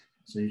chart,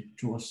 so you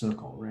draw a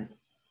circle, right?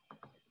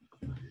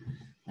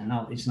 And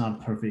now it's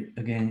not perfect.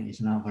 Again,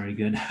 it's not very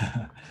good.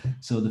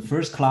 So the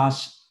first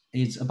class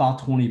is about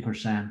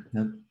 20%.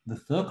 The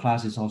third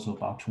class is also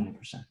about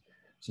 20%.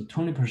 So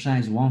 20%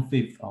 is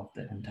 1/5 of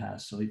the entire.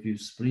 So if you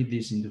split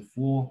this into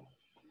 4,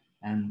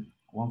 and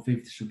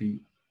 1/5 should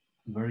be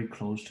very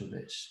close to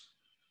this.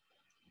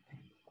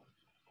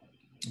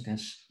 I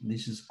guess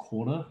this is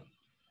quarter.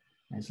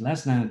 It's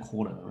less than a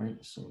quarter,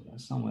 right? So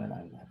that's somewhere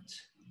like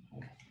that.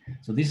 Okay.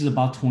 So this is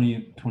about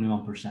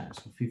 21%.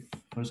 So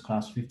first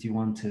class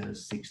 51 to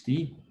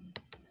 60.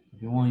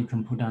 If you want, you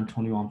can put down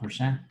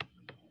 21%.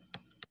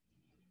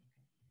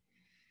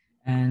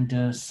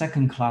 And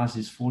second class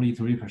is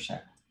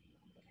 43%.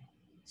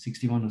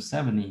 61 to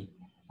 70.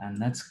 And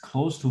that's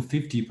close to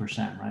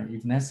 50%, right?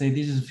 If let's say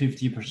this is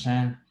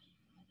 50%,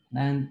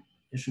 then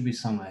it should be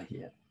somewhere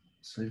here.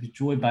 So if you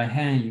draw it by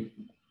hand,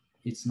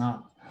 it's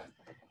not,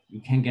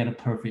 you can't get a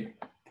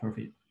perfect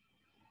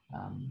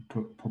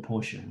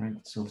proportion,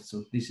 right? So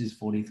this is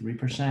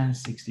 43%,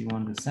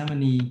 61 to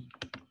 70,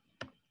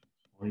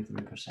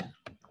 43%.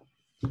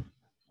 Okay.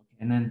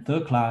 And then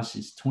third class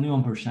is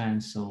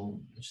 21%, so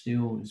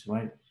still is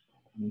right.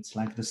 It's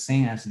like the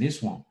same as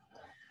this one.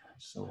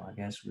 So I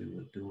guess we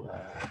will do,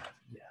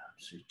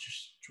 so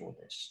just draw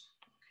this.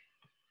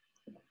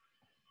 Okay.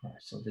 All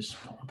right, so this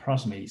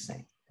approximately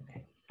same.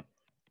 Okay.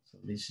 So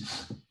this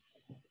is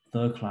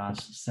third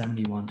class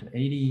 71 to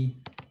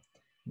 80,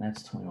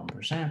 that's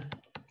 21%.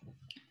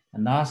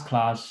 And last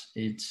class,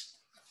 it's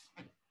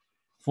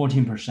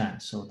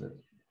 14%. So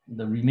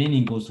the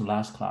remaining goes to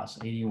last class,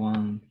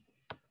 81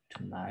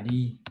 to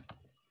 90,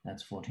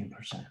 that's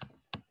 14%.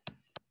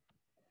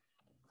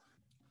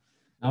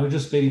 Now we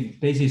just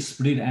basically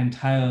split the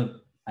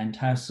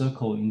entire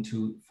circle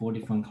into 4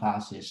 different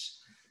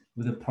classes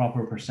with a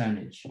proper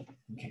percentage.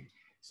 Okay,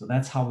 so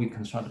that's how we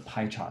construct a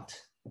pie chart.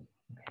 Okay.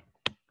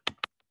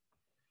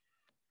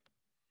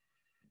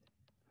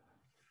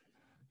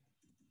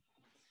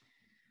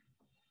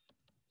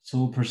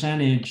 So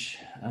percentage,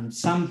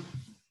 some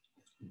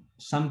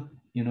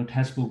you know,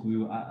 textbook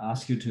will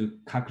ask you to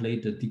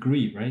calculate the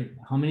degree, right?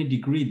 How many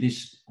degree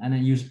this, and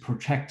then use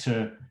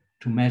protractor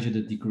to measure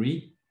the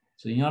degree.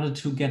 So in order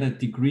to get a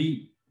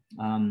degree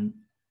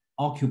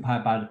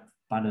occupied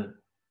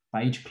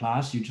by each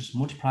class, you just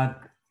multiply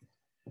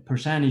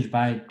percentage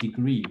by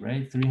degree,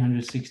 right?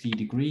 360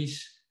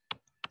 degrees,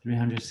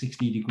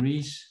 360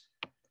 degrees,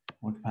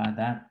 multiply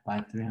that by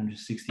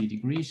 360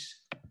 degrees,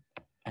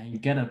 and you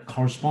get a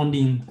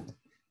corresponding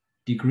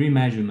degree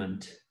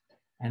measurement,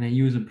 and then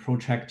use a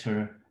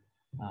protractor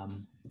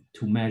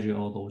to measure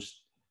all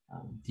those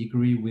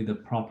degree with the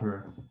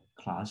proper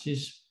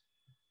classes.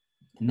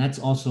 And that's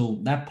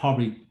also, that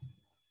probably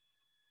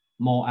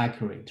more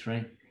accurate,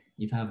 right?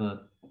 If you have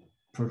a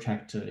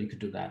protractor, you could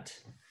do that.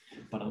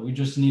 But we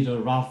just need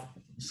a rough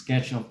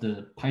sketch of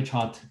the pie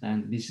chart,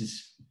 and this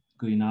is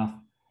good enough.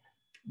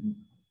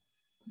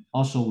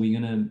 Also, we're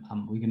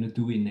gonna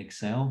do it in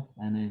Excel,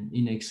 and then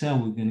in Excel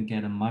we're gonna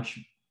get a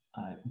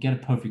get a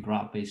perfect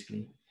graph.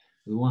 Basically,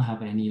 we won't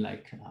have any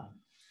like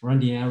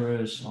running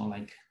errors or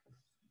like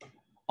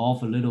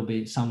off a little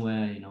bit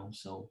somewhere, you know.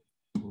 So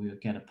we'll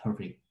get a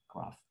perfect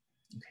graph.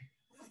 Okay.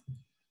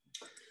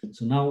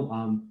 So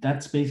now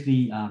that's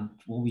basically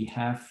what we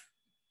have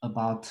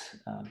about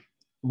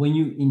when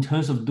you, in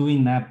terms of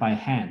doing that by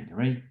hand,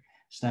 right?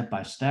 Step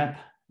by step.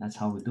 That's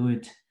how we do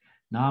it.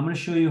 Now I'm going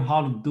to show you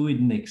how to do it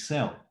in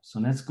Excel. So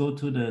let's go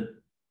to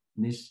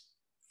this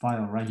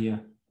file right here.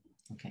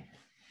 Okay.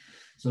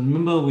 So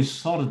remember we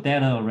saw the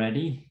data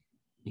already,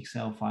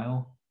 Excel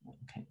file.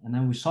 Okay. And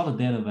then we saw the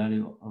data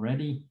value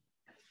already.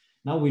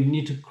 Now we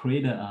need to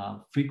create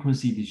a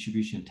frequency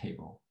distribution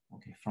table.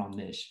 Okay, from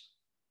this.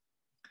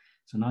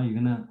 So now you're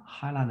going to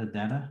highlight the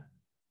data.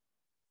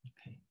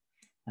 Okay.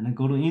 And then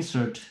go to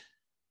insert.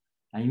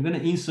 And you're going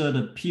to insert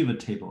a pivot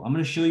table. I'm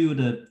going to show you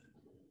the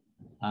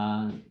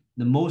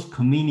most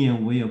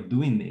convenient way of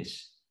doing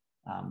this.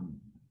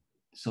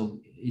 So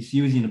it's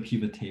using a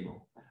pivot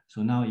table.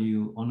 So now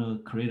you want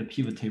to create a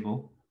pivot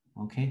table.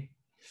 Okay.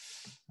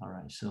 All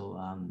right. So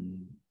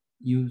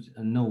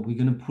no, we're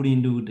going to put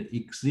into the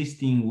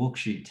existing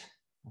worksheet.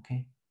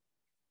 Okay.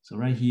 So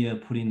right here,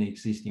 put in the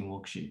existing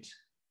worksheet.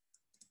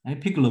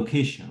 And pick a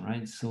location,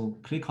 right? So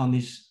click on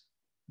this.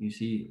 You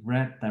see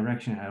red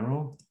direction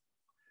arrow.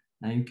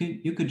 Now you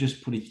could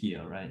just put it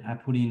here, right? I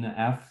put in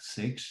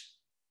F6.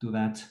 Do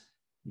that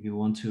if you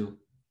want to,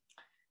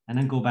 and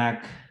then go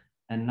back,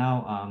 and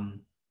now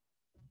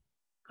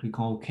click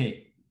on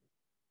OK.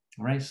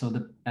 All right, so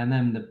and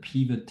then the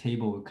pivot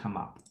table will come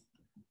up.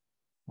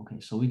 Okay,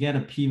 so we get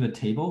a pivot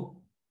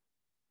table.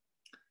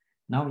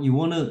 Now you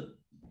want to,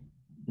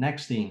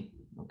 next thing,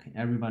 okay,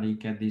 everybody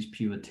get this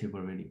pivot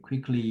table really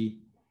quickly.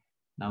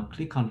 Now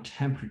click on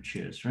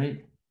temperatures,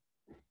 right?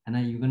 And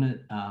then you're gonna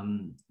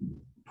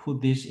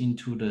put this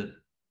into the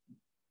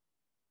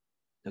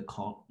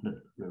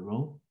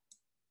row.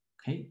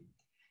 Okay,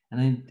 and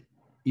then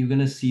you're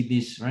gonna see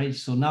this, right?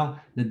 So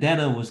now the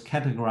data was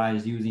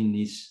categorized using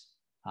this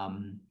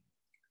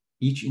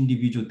each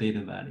individual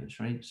data values,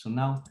 right? So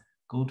now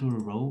go to the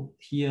row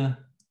here,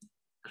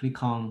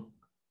 click on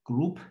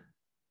group.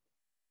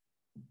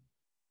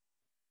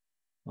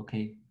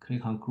 Okay,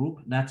 click on group.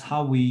 That's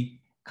how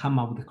we come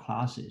up with the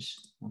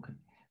classes. Okay,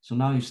 so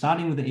now you're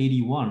starting with the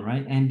 81,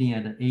 right? Ending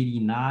at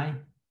 89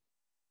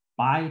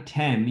 by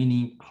 10,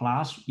 meaning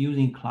class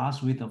using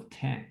class width of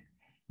 10.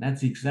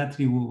 That's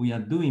exactly what we are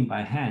doing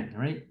by hand,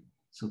 right?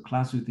 So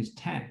class width is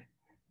 10.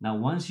 Now,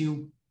 once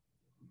you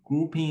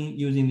grouping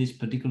using this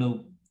particular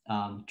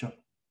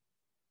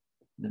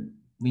the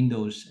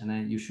windows, and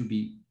then you should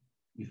be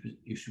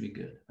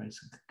good, right?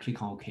 So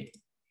click on OK.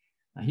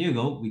 Now here you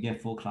go. We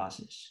get 4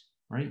 classes,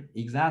 right?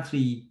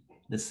 Exactly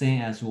the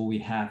same as what we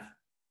have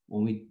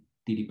when we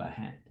did it by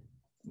hand.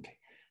 Okay.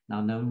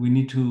 Now we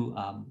need to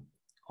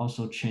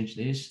also change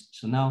this.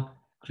 So now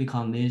click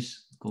on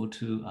this. Go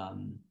to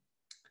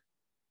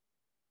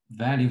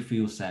value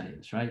field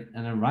settings, right?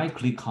 And then right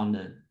click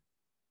on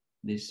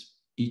this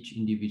each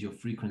individual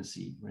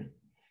frequency, right?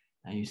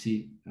 And you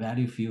see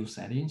value field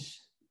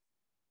settings.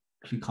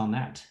 Click on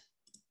that.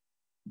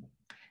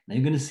 Now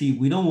you're going to see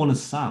we don't want a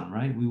sum,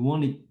 right? We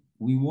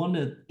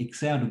want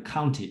Excel to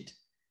count it.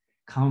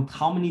 Count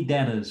how many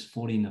data is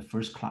fall in the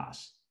first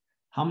class,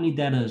 how many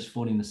data is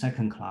fall in the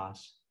second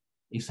class,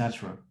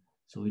 etc.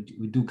 So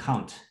we do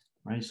count,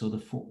 right? So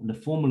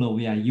the formula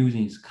we are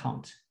using is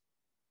count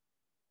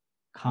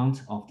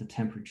of the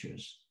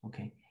temperatures.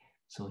 Okay,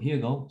 so here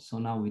you go. So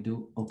now we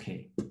do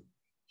okay.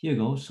 Here you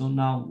go. So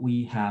now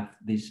we have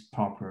these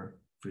proper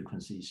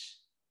frequencies.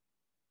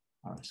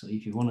 All right, so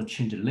if you want to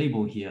change the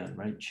label here,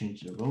 right,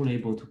 change the row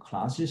label to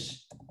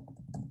classes.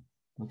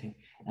 Okay,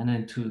 and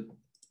then to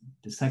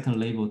the second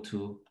label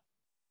to,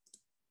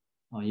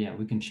 oh yeah,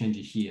 we can change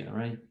it here,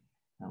 right?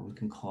 Now we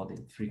can call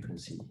it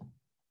frequency.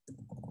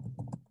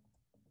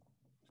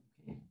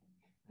 Okay,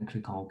 and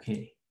click on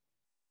OK.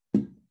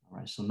 All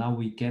right, so now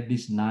we get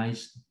this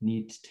nice,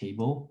 neat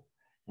table.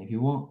 If you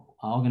want,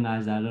 I'll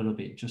organize that a little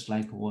bit, just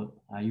like what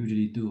I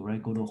usually do,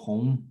 right? Go to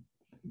home,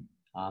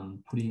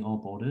 put in all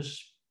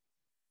borders.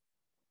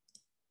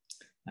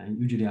 And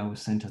usually I will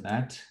center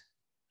that.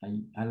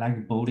 I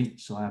like bolded,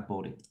 so I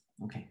bolded.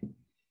 Okay,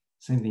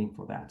 same thing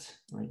for that,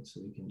 right?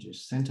 So we can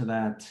just center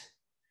that.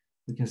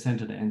 We can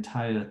center the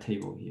entire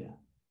table here.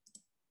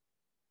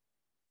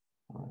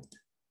 All right.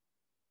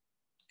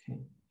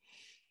 Okay.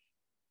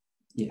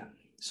 Yeah.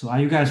 So are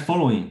you guys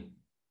following?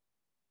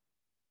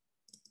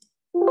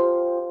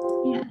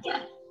 Yeah.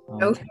 Okay.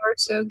 So far,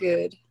 so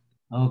good.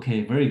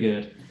 Okay, very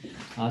good.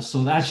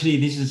 So actually,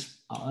 this is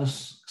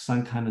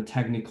some kind of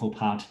technical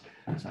part.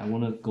 So I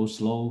want to go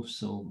slow,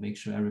 so make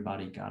sure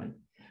everybody got it.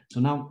 So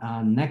now,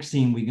 next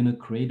thing, we're going to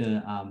create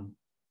a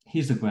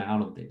histogram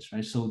out of this,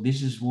 right? So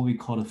this is what we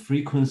call a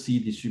frequency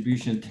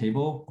distribution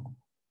table.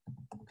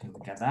 Okay,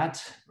 we got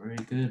that. Very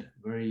good.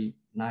 Very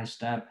nice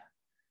step.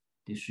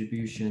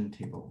 Distribution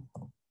table.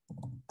 So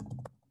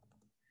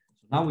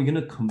now we're going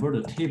to convert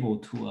a table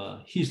to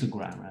a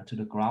histogram, right? To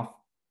the graph.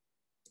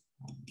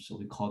 So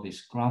we call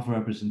this graph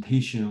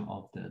representation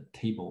of the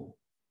table.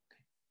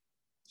 Okay.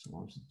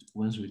 So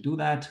once we do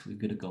that, we're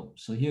good to go.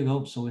 So here we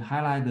go. So we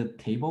highlight the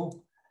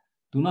table.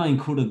 Do not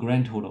include the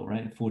grand total,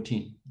 right?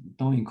 14.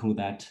 Don't include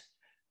that.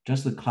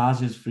 Just the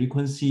classes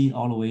frequency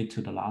all the way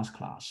to the last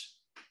class.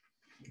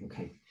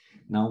 Okay.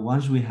 Now,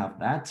 once we have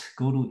that,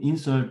 go to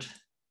insert.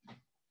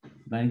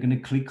 Then you're going to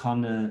click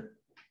on the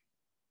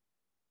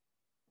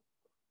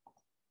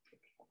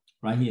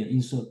right here,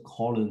 insert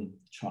column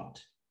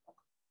chart.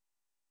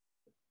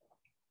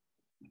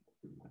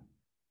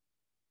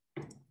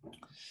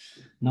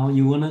 Now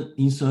you want to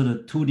insert a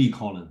 2D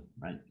column,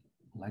 right?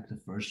 Like the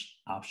first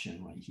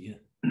option right here.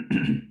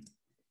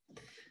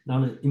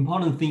 Now the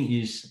important thing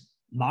is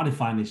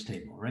modifying this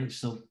table, right?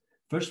 So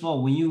first of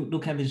all, when you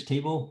look at this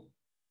table,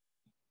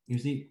 you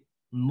see,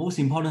 most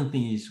important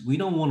thing is we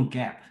don't want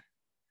gap.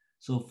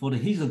 So for the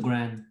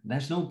histogram,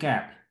 there's no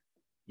gap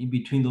in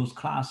between those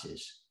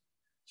classes.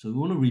 So we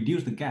want to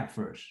reduce the gap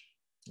first.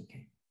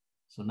 Okay.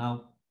 So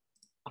now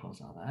close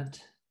out that,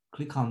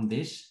 click on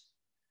this.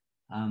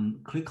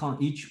 Click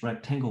on each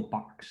rectangle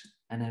box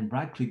and then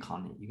right click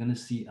on it. You're going to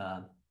see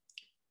a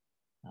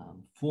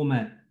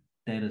format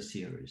data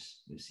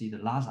series. You see the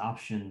last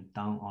option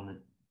down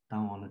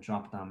on the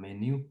drop down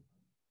menu.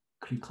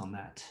 Click on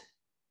that.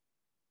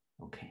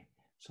 Okay.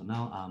 So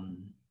now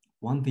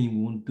one thing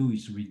we want to do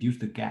is reduce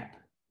the gap,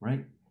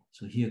 right?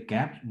 So here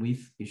gap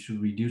width, it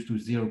should reduce to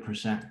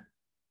 0%.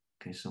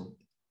 Okay. So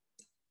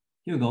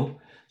here we go.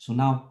 So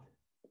now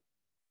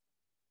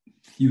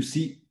you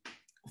see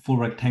for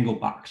rectangle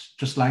box,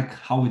 just like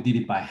how we did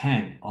it by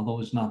hand,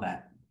 although it's not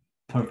that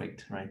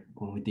perfect, right?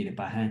 When we did it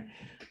by hand,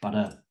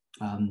 but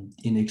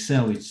in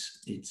Excel,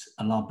 it's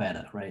a lot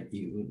better, right?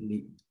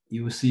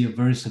 You will see a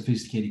very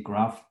sophisticated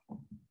graph.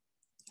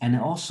 And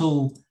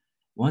also,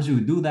 once you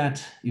do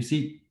that, you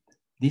see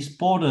this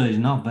border is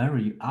not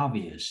very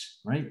obvious,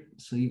 right?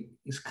 So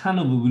it's kind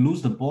of, we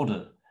lose the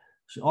border.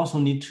 So you also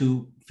need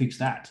to fix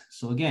that.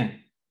 So again,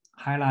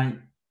 highlight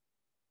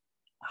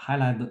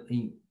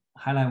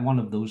one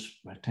of those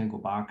rectangle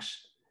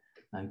box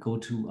and go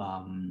to,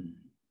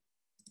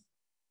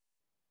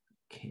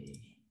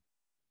 okay,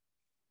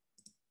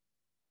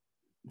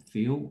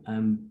 fill,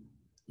 and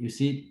you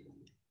see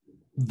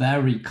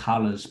vary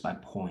colors by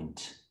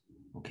point.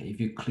 Okay, if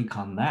you click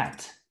on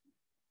that,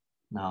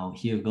 now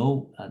here you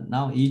go.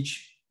 Now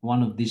each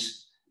one of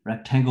these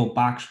rectangle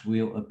box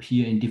will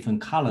appear in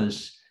different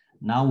colors.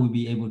 Now we'll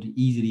be able to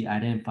easily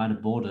identify the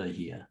border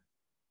here.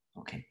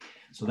 Okay,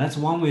 so that's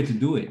one way to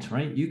do it,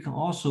 right? You can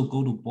also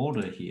go to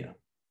border here.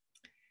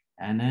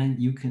 And then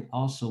you can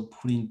also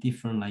put in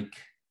different, like,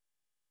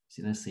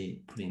 see, let's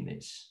say put in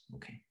this,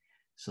 okay.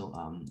 So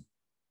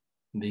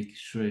make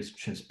sure it's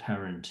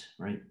transparent,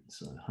 right?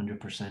 So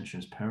 100%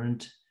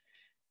 transparent.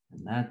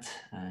 And that,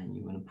 and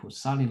you're gonna put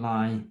solid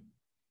line.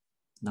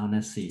 Now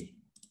let's see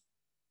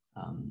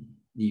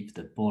if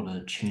the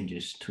border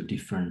changes to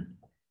different.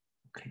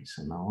 Okay,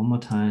 so now one more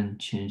time,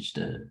 change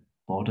the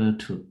border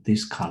to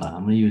this color.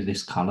 I'm gonna use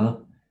this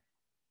color,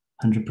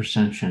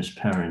 100%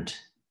 transparent.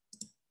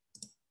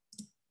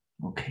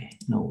 Okay,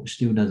 no,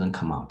 still doesn't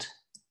come out.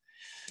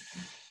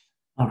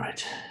 All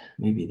right,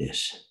 maybe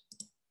this.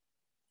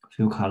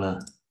 Fill color.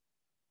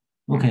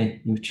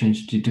 Okay, you've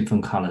changed to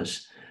different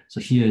colors. So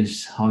here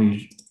is how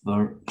you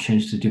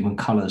change to different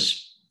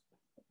colors.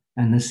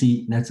 And let's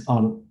see, let's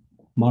all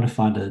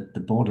modify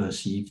the border,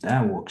 see if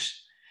that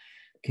works.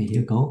 Okay,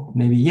 here you go.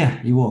 Maybe, yeah,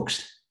 it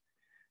works.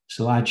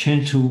 So I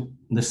changed to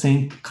the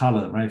same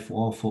color, right, for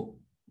all 4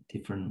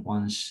 different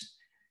ones.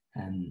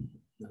 And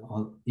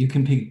you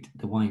can pick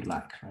the one you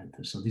like, right?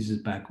 So this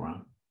is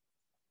background.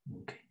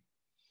 Okay.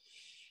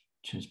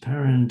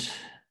 Transparent,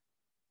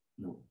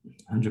 no,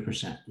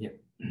 100%, yep.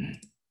 Maybe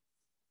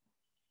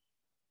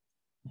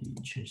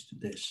change to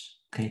this,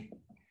 okay.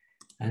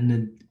 And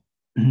then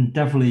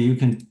definitely you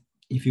can,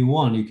 if you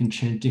want, you can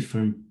change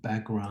different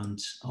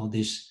backgrounds, all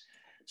this.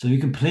 So you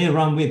can play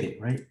around with it,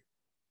 right?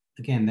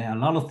 Again, there are a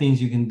lot of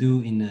things you can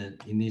do in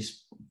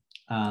this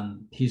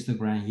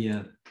histogram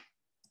here.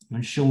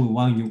 I'm showing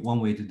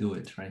one way to do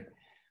it, right?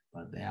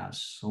 But there are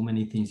so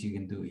many things you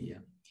can do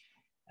here.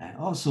 And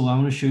also, I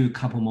want to show you a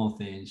couple more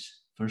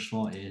things. First of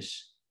all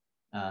is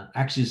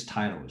axis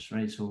titles,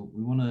 right? So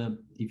we want to,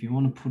 if you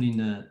want to put in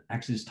the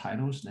axis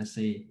titles, let's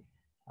say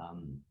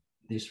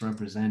this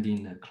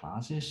representing the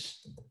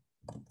classes,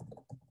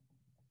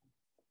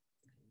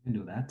 you can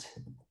do that.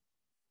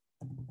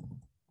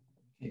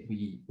 Okay,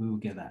 we will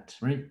get that,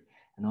 right?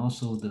 And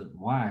also the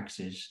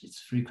y-axis, its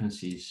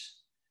frequencies.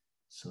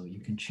 So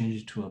you can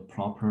change it to a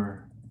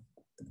proper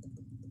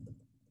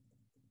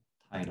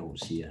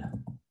titles here.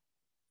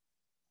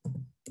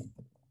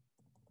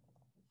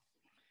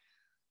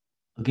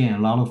 Again, a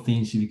lot of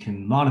things you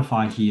can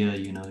modify here.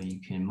 You know,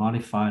 you can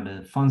modify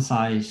the font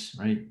size,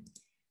 right?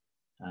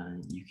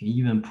 You can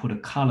even put a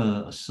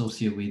color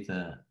associated with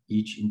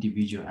each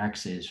individual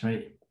axis,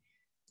 right?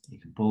 You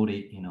can bold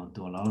it, you know,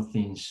 do a lot of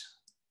things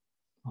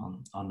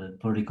on the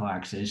vertical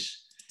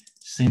axis.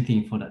 Same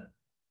thing for the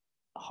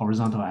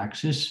horizontal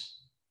axis.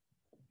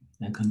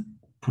 And can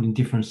put in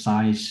different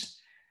size,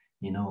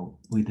 you know,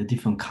 with the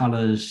different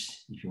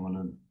colors. If you want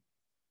to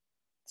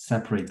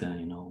separate them,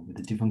 you know, with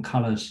the different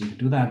colors, you can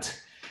do that.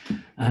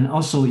 And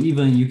also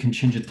even you can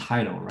change the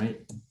title,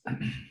 right?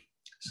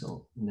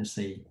 So let's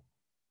say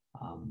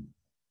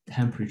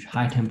temperature,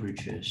 high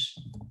temperatures.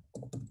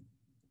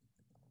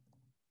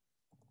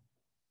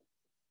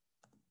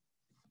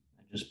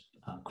 I just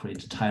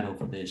create a title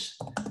for this,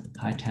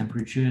 high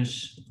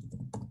temperatures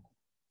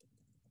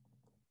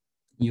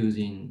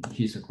using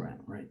histogram,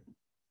 right?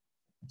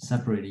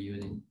 Separated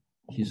using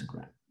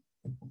histogram.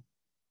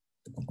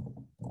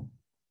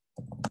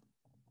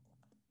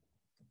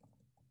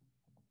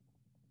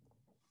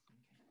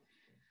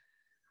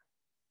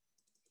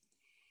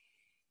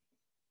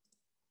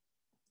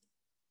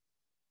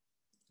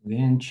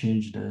 Again,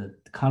 change the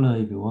color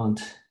if you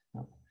want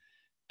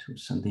to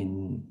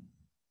something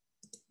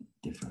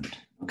different.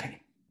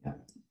 Okay, yeah.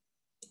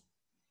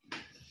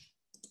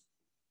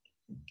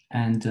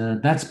 And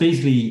that's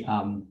basically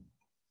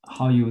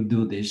how you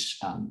do this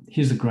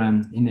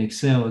histogram in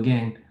Excel.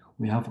 Again,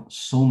 we have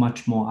so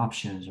much more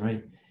options,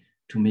 right?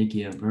 To make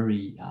it a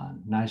very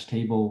nice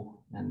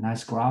table and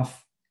nice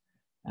graph,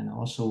 and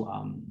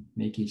also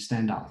make it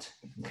stand out.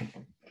 Okay.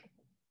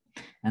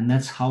 And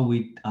that's how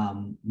we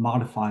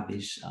modify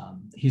this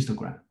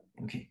histogram.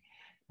 Okay.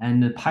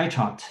 And the pie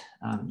chart,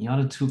 in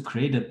order to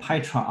create a pie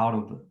chart out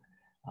of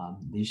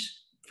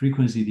this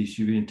frequency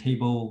distribution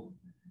table,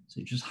 so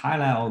you just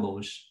highlight all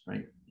those,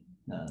 right?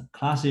 The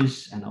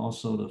classes and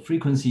also the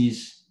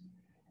frequencies,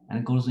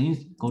 and go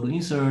to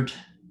insert,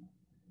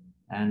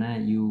 and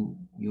then you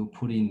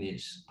put in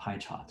this pie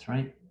chart,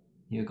 right?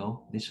 Here you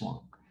go, this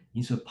one.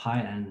 Insert pie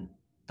and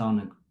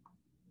down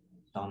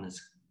this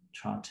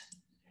chart.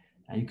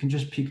 And you can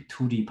just pick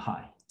 2D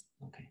pie,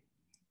 okay?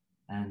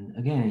 And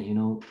again, you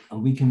know,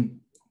 we can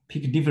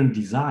pick a different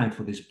design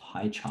for this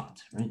pie chart,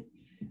 right?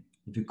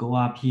 If you go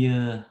up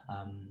here,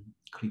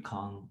 click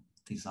on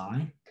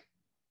design,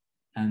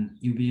 and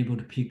you'll be able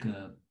to pick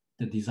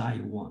the design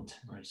you want,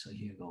 right? So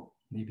here you go,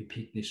 maybe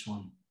pick this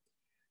one.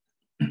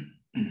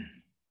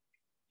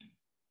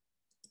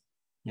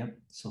 Yep,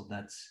 so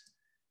that's,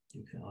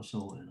 you can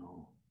also, you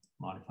know,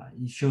 modify.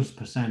 It shows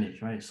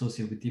percentage, right?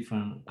 Associated with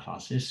different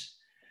classes.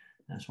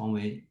 That's one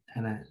way,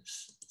 and then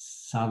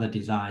some other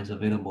designs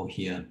available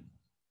here.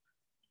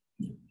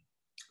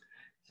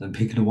 So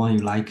pick the one you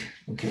like.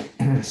 Okay,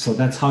 so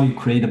that's how you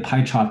create a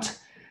pie chart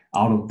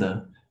out of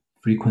the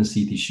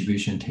frequency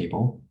distribution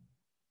table.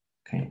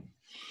 Okay,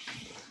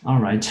 all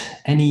right.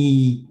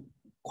 Any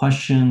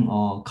question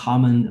or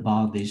comment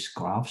about these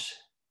graphs?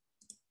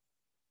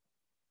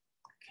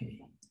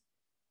 Okay,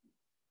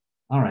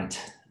 all right,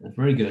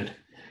 very good.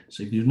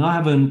 So if you do not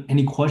have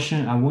any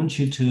question, I want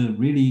you to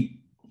really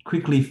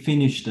quickly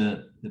finish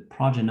the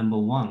project number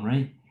 1,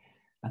 right?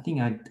 I think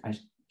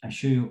I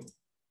show you,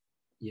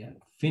 yeah,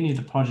 finish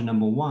the project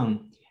number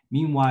 1.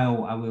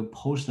 Meanwhile, I will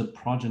post the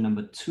project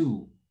number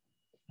 2.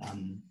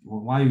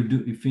 While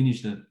you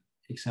finish the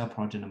Excel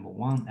project number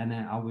 1, and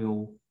then I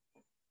will,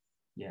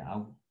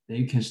 yeah, then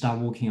you can start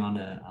working on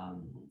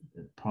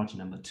the project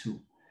number 2.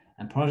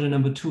 And project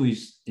number 2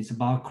 is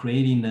about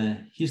creating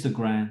the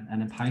histogram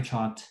and the pie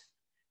chart.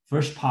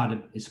 First part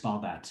is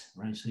about that,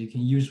 right? So you can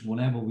use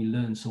whatever we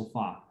learned so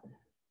far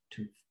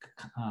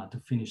to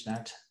finish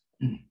that.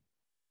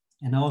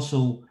 And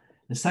also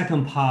the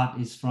second part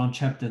is from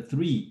chapter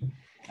 3.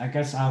 I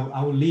guess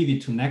I will leave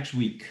it to next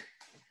week.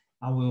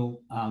 I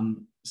will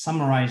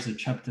summarize the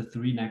chapter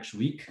 3 next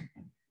week,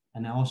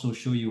 and I also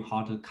show you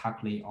how to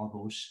calculate all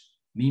those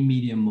mean,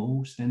 median,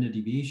 mode, standard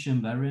deviation,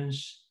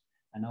 variance,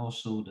 and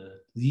also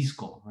the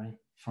z-score, right,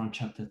 from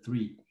chapter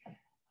 3.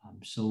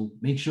 So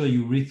make sure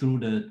you read through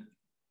the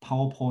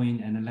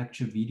PowerPoint and the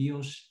lecture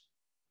videos.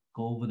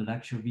 Go over the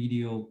lecture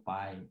video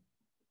by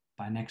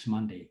next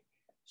Monday,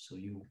 so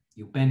you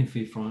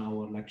benefit from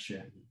our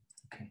lecture.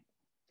 Okay.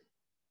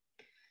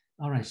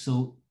 All right.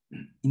 So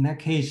in that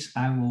case,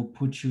 I will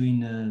put you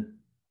in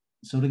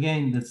so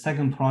again, the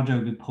second project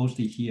will be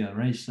posted here,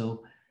 right?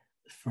 So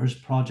the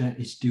first project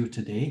is due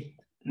today.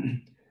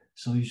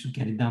 So you should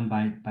get it done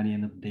by the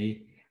end of the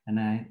day.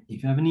 And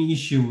if you have any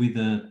issue with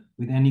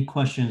any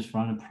questions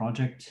from the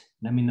project,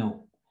 let me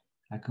know.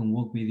 I can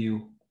work with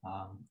you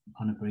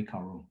on the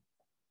breakout room.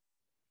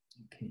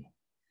 Okay,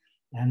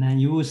 and then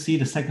you will see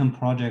the second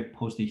project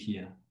posted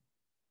here.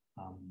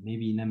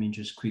 Maybe let me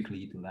just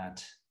quickly do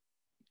that.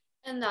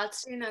 And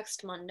that's due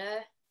next Monday.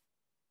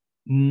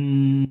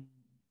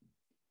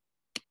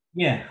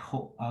 Yeah,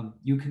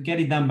 you can get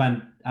it done by,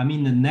 I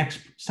mean, the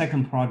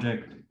second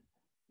project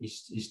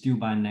is due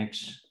by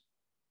next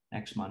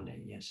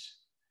Monday, yes.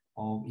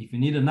 Or if you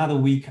need another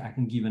week, I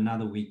can give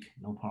another week,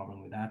 no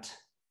problem with that.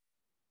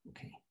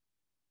 Okay.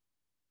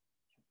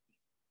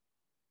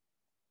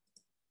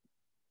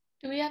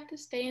 Do we have to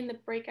stay in the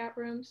breakout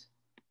rooms?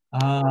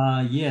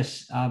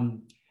 Yes,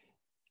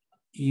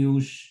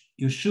 you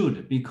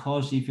should,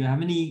 because if you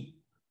have any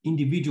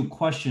individual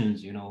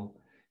questions, you know,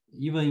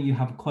 even you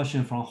have a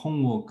question from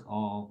homework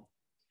or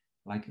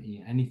like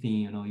anything,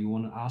 you know, you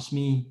want to ask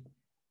me,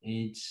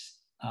 it's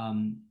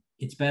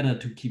better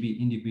to keep it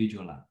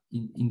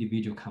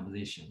individual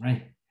conversation,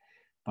 right?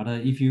 But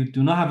if you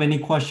do not have any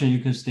question, you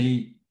can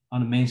stay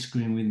on the main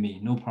screen with me,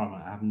 no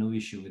problem. I have no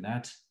issue with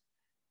that.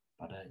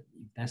 But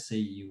if let's say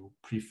you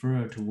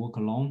prefer to work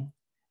alone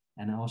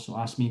and also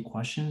ask me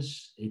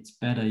questions, it's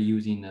better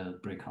using a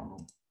breakout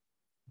room.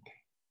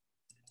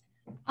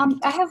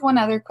 I have one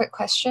other quick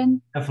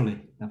question.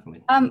 Definitely.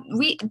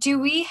 Do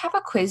we have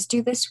a quiz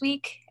due this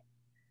week?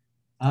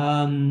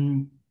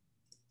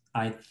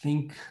 I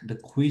think the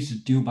quiz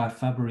is due by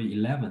February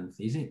 11th,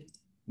 is it?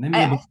 Let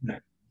me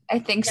I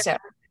think so.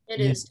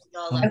 It is.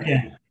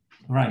 Okay.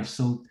 Right.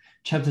 So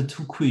chapter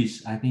 2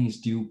 quiz, I think is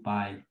due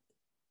by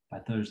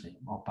Thursday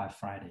or by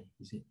Friday.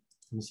 Is it?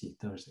 Let me see.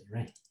 Thursday,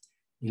 right?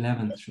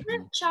 11th.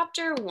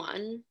 Chapter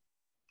 1.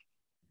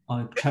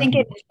 I think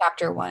it is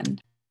chapter 1.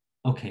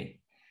 Okay.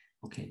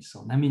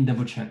 So let me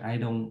double check. I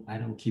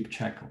don't keep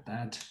track of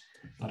that,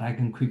 but I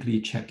can quickly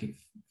check it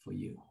for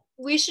you.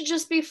 We should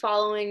just be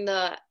following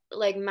the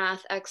like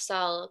Math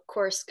Excel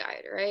course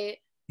guide, right?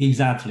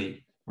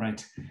 Exactly.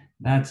 Right.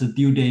 That's a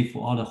due date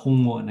for all the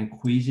homework and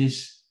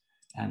quizzes,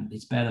 and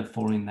it's better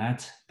following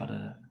that. But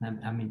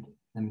let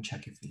me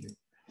check it for you.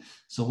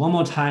 So one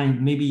more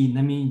time, maybe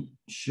let me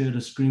share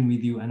the screen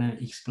with you and then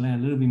explain a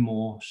little bit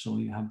more so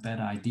you have a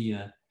better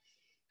idea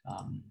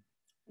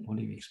what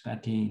are you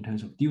expecting in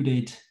terms of due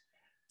date.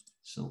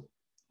 So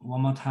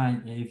one more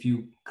time, if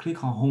you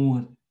click on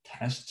homework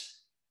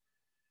test,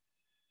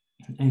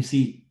 and you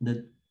see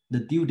the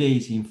due date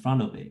is in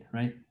front of it,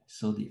 right?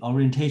 So the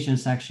orientation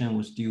section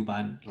was due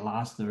by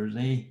last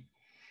Thursday.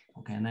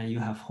 Okay, and then you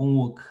have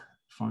homework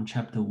from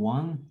chapter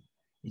 1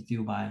 is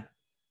due by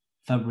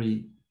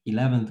February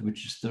 11th,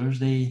 which is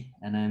Thursday.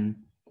 And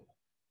then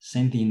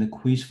same thing, the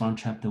quiz from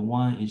chapter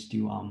 1 is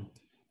due on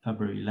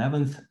February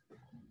 11th.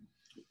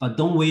 But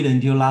don't wait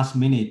until last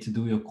minute to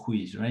do your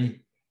quiz, right?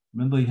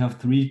 Remember, you have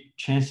 3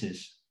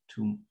 chances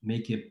to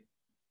make it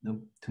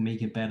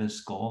better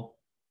score.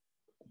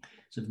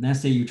 So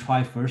let's say you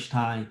try first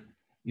time,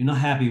 you're not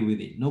happy with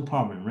it, no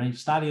problem, right?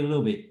 Study a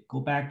little bit, go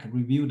back,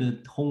 review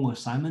the homework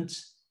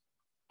assignments,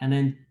 and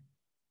then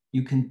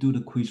you can do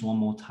the quiz one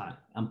more time.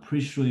 I'm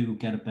pretty sure you'll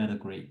get a better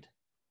grade.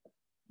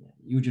 Yeah,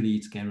 usually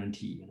it's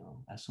guaranteed, you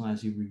know, as soon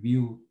as you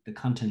review the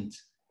content,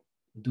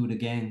 do it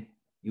again,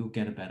 you'll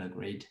get a better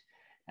grade.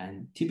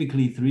 And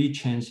typically 3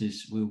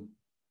 chances will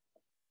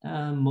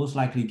most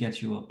likely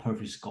get you a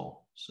perfect score.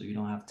 So you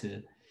don't have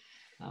to,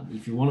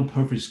 if you want a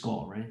perfect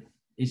score, right?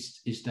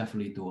 It's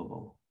definitely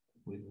doable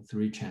with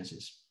 3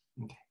 chances.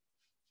 Okay.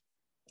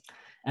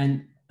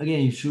 And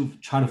again, you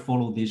should try to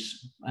follow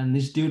this. And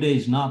this due date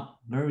is not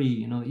very,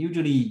 you know,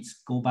 usually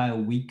it's go by a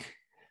week.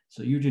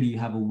 So usually you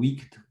have a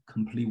week to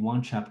complete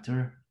 1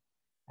 chapter.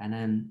 And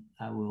then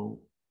I'll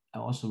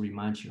also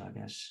remind you, I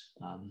guess,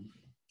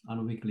 on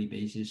a weekly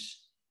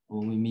basis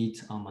when we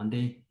meet on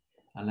Monday.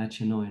 I'll let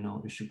you know,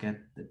 you should get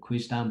the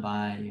quiz done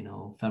by,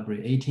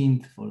 February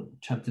 18th for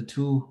chapter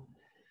 2.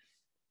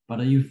 But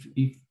if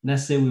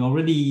let's say you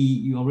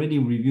already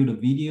reviewed the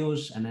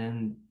videos and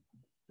then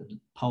the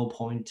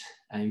PowerPoint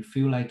and you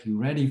feel like you're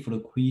ready for the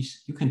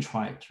quiz, you can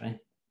try it, right?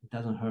 It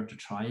doesn't hurt to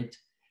try it.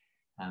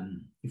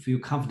 If you're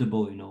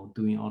comfortable,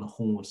 doing all the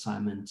homework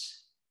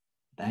assignments,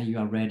 then you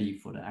are ready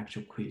for the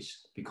actual quiz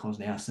because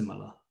they are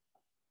similar.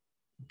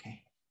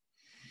 Okay.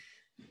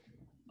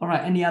 All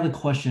right, any other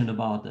question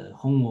about the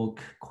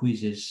homework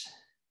quizzes?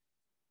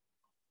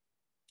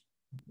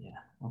 Yeah,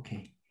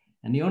 okay.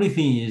 And the only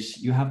thing is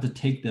you have to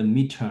take the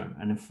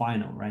midterm and the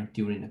final, right,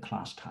 during the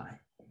class time.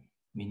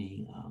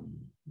 Meaning,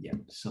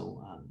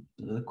 so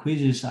the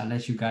quizzes, I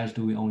let you guys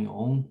do it on your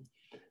own,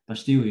 but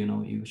still,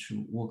 you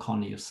should work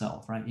on it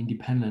yourself, right,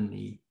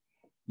 independently.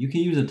 You can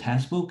use a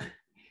textbook,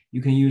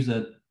 you can use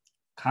a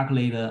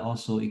calculator,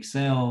 also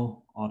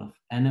Excel, or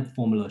any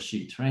formula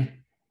sheet, right?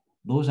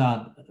 Those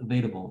are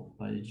available,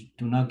 but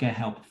do not get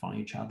help from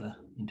each other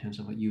in terms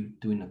of you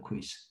doing a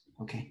quiz,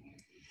 okay?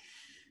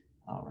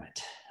 All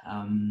right,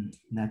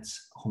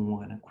 that's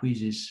homework and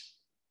quizzes.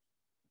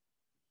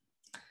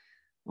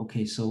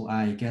 Okay, so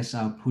I guess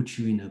I'll put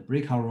you in a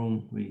breakout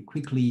room really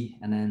quickly,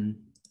 and then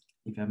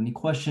if you have any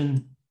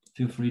question,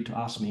 feel free to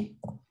ask me.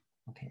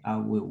 Okay, I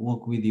will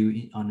work with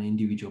you on an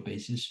individual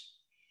basis.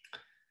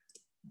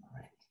 All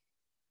right.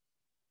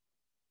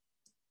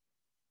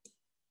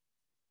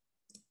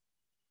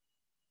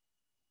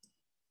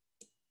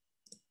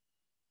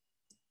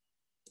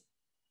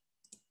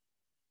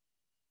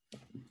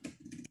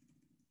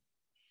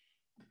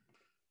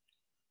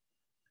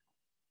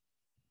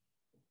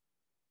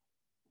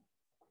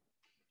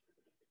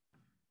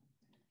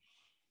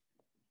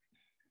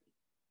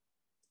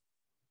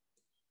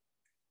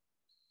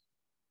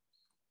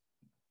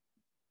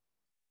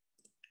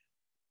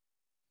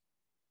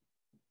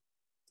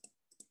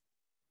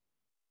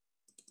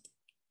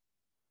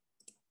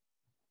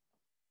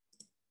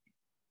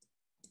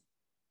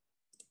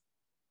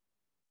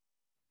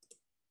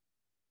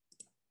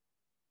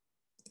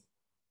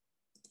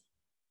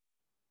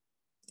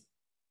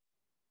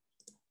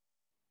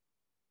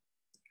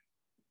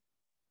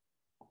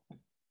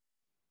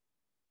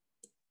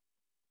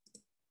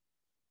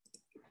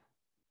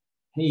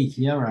 Hey,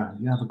 Kiara,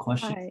 you have a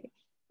question? Hi.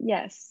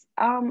 Yes.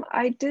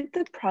 I did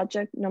the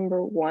project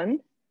number 1,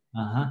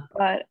 Uh-huh.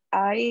 but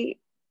I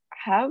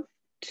have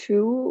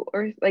 2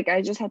 or like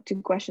I just have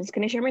 2 questions.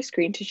 Can I share my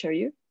screen to show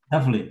you?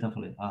 Definitely,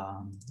 definitely.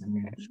 Let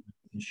me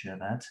share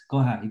that. Go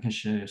ahead, you can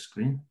share your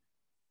screen.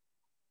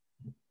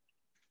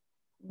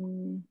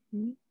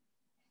 Mhm.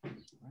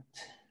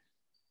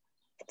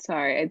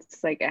 Sorry,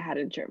 it's like I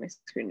hadn't shared my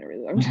screen in a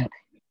really long time.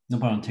 No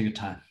problem, take your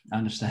time. I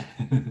understand.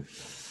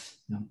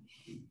 No.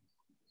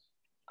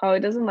 Oh,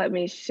 it doesn't let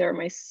me share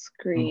my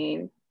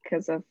screen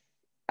because of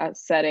a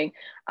setting.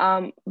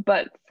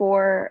 But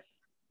for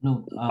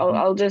No.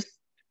 I'll just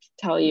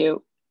tell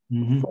you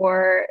Mhm.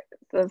 for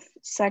the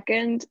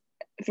second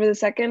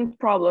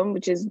problem,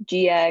 which is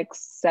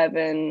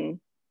GX7,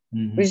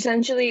 which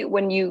essentially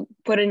when you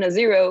put in a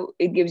 0,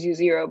 it gives you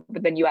 0,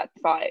 but then you add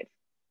 5,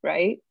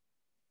 right?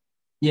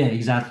 Yeah,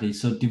 exactly.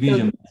 So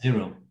division by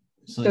 0.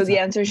 So the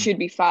answer should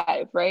be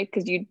 5, right?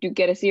 Because you do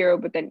get a 0,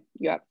 but then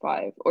you add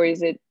 5, or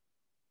is it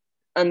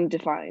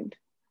undefined?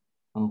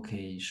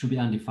 Okay, should be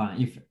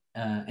undefined. If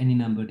any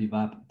number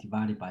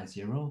divided by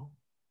 0,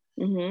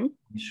 it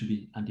should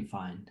be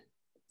undefined.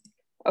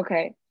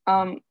 Okay.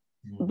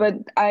 But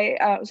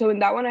I so in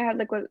that one I had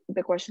like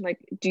the question like,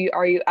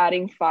 are you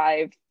adding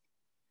 5?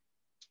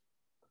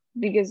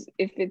 Because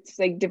if it's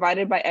like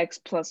divided by x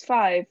plus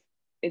 5,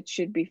 it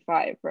should be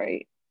 5,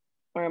 right?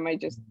 Or am I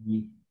just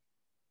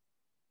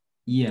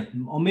Yeah,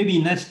 or maybe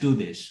let's do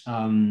this.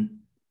 Can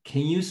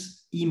you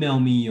email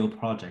me your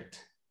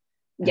project?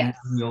 And yes.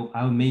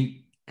 I will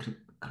make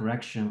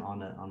correction on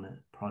the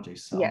project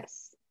itself.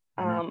 Yes.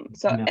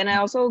 So and I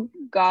also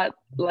got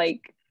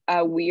like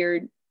a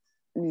weird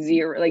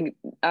 0, like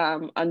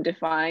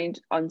undefined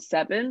on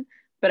 7,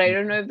 but I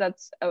don't know if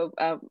that's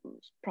a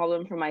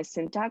problem for my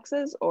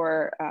syntaxes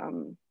or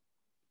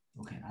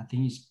okay, I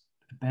think it's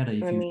better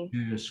if you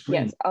share your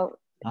screen. Yes,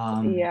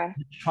 yeah.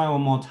 Try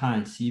one more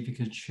time, see if you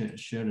can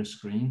share the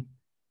screen.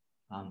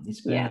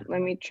 It's better. Yeah,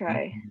 let me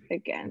try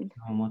again.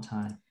 One more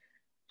time.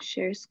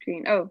 Share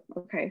screen. Oh,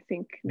 okay. I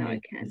think now I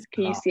can.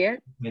 Can you see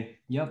it? Okay.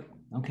 Yep.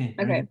 Okay.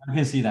 Okay. I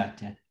can see that.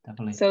 Yeah,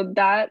 definitely. So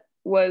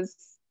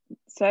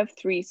I have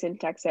 3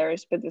 syntax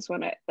errors, but this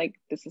one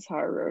this is how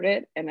I wrote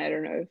it, and I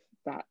don't know if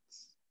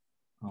that's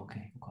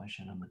okay.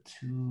 Question number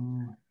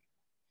 2.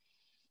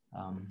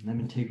 Let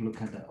me take a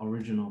look at the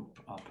original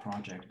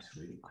project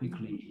really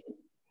quickly,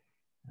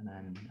 and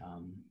then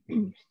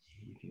see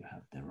if you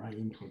have the right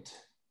input.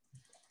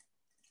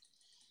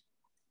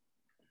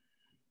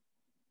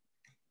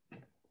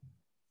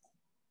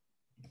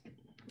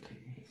 Okay,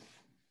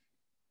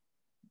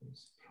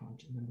 it's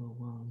project number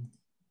 1.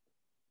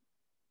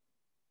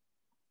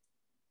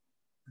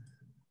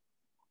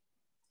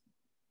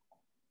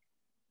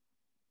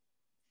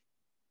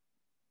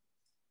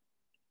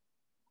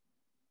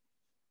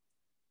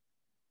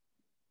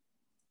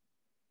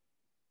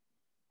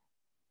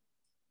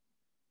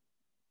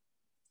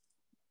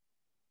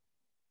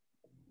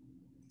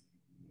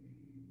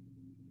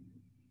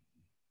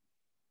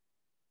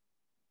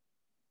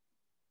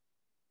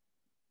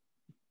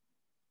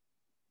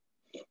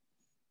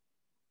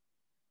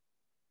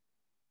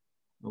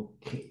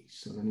 Okay,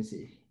 so let me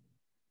see.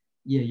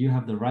 Yeah, you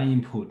have the right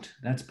input.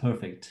 That's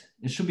perfect.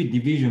 It should be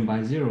division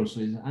by 0,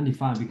 so it's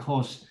undefined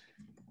because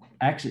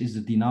x is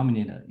the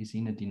denominator. It's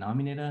in the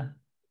denominator.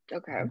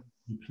 okay.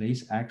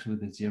 Replace x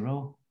with a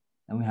 0,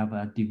 and we have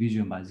a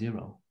division by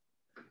 0.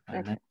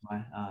 Okay.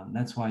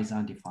 That's why it's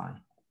undefined.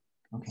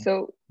 Okay.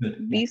 So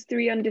good. These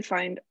 3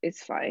 undefined is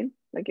fine.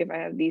 Like if I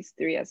have these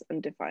 3 as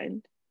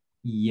undefined.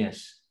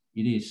 Yes,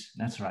 it is.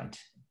 That's right.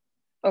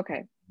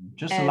 Okay.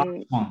 Just the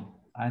last one.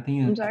 I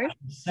think I'm sorry?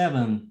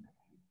 7.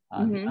 The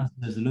answer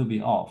is a little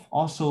bit off.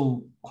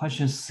 Also,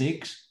 question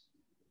 6,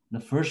 the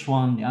first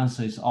one, the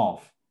answer is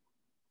off.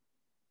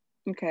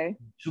 Okay.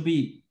 Should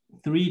be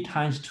 3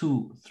 times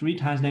 2. 3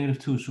 times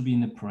 -2 should be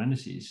in the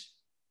parentheses.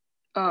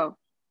 Oh.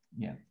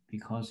 Yeah,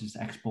 because it's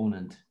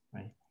exponent,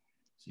 right?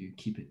 So you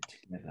keep it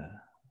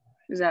together.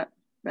 Is that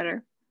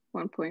better?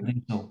 1 point.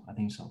 I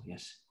think so.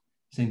 Yes.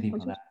 Same thing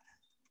for that.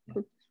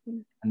 Yeah.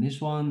 And this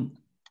one,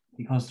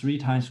 because 3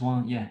 times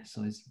 1, yeah.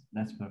 So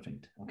that's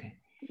perfect. Okay.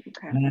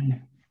 Okay. And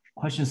then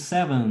question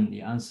 7,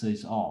 the answer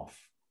is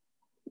off.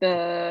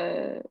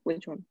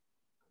 Which one?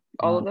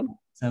 All of them?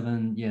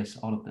 7, yes,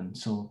 all of them.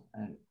 So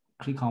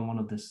click on one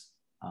of this.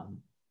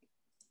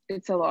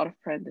 It's a lot of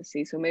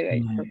parentheses, so maybe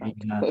I forgot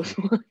to close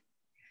one.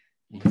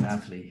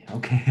 Exactly.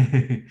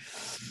 Okay.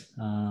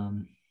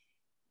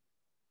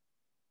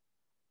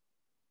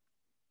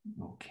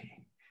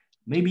 Okay.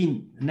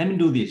 Maybe let me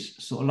do this.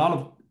 So a lot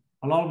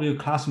of your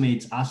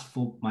classmates ask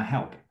for my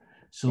help.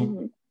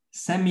 So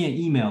send me an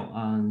email.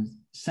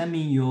 Send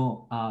me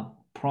your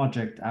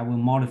project. I will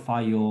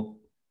modify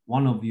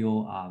one of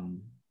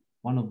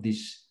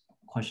these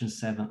question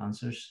 7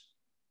 answers,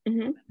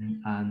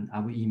 and I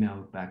will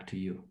email back to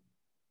you.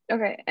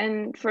 Okay.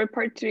 And for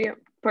part 2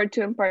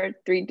 and part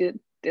 3, did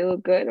they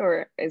look good,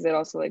 or is it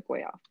also like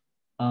way off?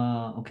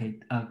 Okay.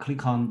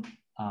 Click on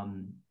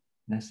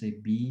let's say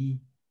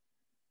B.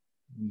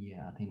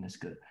 Yeah, I think that's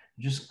good.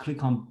 Just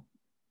click on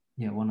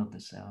Yeah, one of the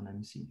cell. Let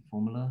me see.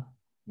 Formula.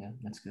 Yeah,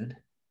 that's good.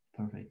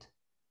 Perfect.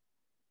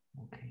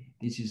 Okay,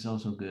 this is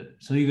also good.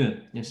 So you're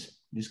good. Yes,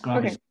 this graph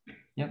Okay. is.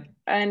 Yep.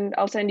 And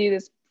I'll send you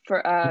this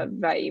for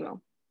via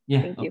email.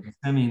 Yeah. Thank you. Okay.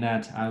 Send me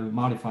that. I will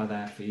modify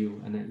that for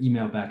you and then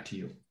email back to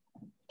you.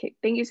 Okay.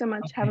 Thank you so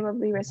much. Okay. Have a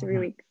lovely rest of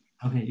your week.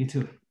 Okay. You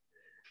too.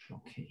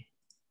 Okay.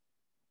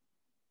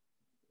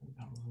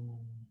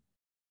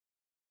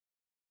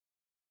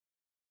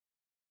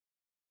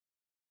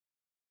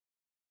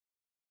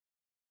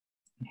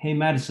 Hey,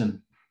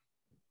 Madison,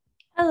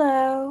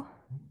 Hello.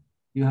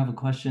 you have a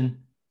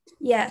question?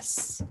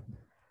 Yes.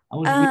 I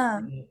was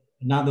with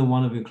another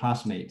one of your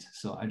classmates,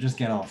 so I just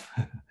get off.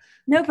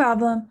 No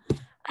problem.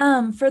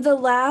 For the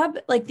lab,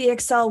 like the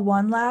Excel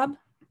 1 lab,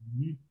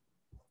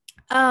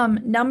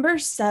 number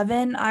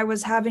 7, I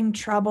was having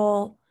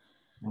trouble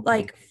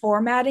like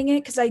formatting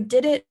it because I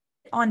did it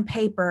on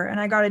paper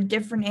and I got a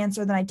different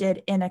answer than I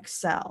did in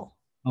Excel.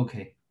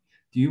 Okay.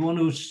 Do you want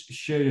to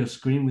share your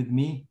screen with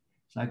me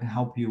so I can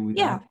help you with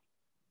that?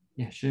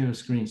 Yeah, share your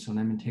screen. So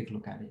let me take a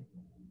look at it.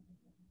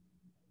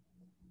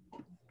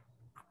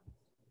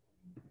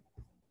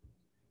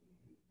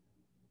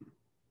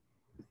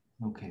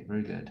 Okay,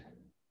 very good.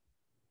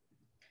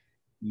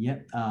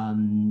 Yep.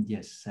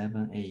 Yes,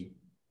 7, 8.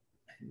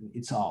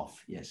 It's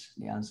off. Yes,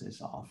 the answer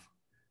is off.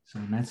 So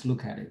let's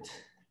look at it.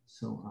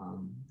 So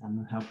I'm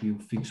gonna help you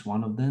fix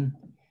one of them.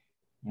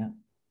 Yeah.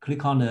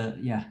 Click on the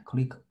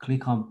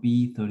click on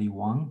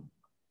B31.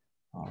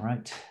 All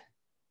right.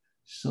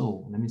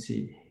 So let me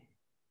see.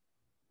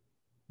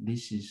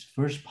 This is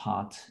first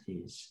part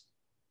is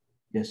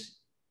yes.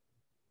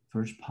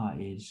 First part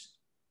is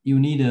you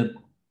need a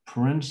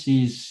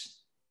parentheses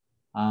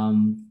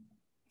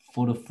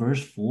for the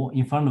first 4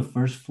 in front of the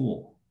first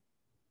 4.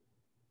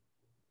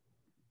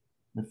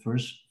 The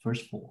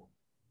first 4.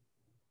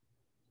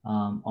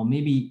 Or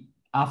maybe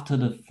after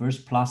the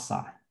first plus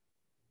sign.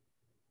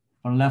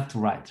 From left to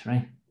right,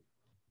 right?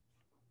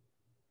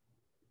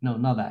 No,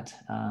 not that.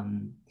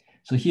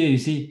 So here you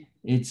see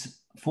it's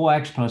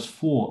 4x plus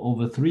 4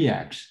 over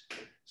 3x.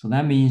 So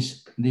that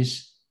means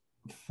this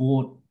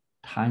 4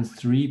 times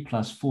 3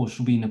 plus 4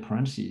 should be in the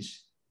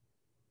parentheses.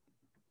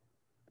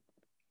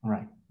 All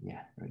right,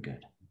 yeah, very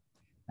good.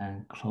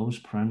 And close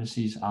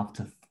parentheses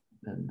after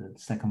the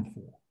second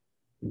 4.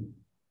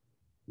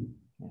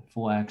 Yeah,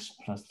 4x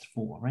plus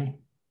 4, right?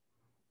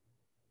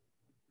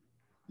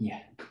 Yeah,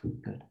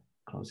 good.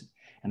 Close it.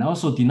 And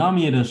also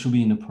denominator should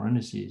be in the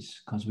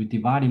parentheses because we're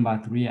dividing by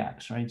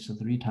 3x, right? So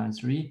 3 times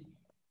 3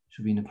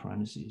 should be in the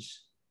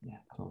parentheses. Yeah,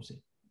 close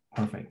it.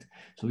 Perfect.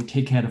 So we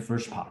take care of the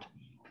first part.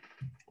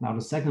 Now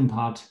the second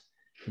part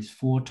is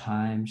 4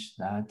 times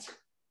that.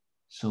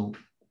 So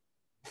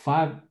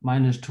 5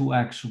 minus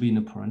 2x should be in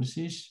the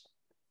parentheses.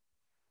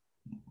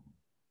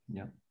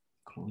 Yeah,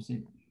 close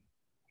it.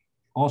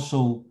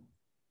 Also,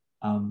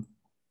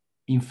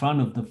 in front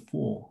of the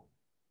 4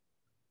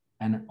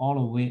 and all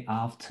the way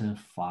after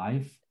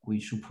 5, we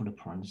should put a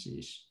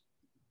parentheses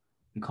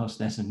because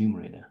that's a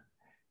numerator.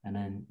 And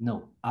then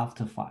no,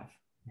 after 5.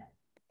 Yeah.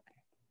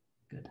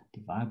 Good.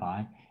 Divide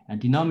by, and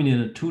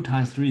denominator 2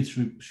 times 3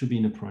 should be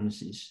in the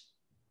parentheses.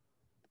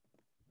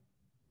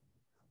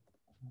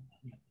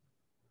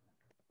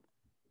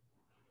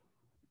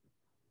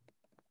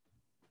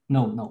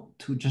 No,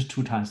 just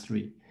 2 times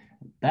 3.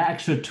 That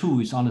extra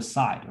 2 is on the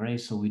side, right?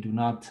 So we do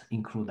not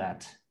include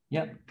that.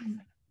 Yep.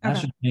 That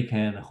should take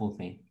care of the whole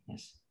thing.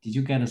 Yes. Did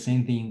you get the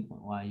same thing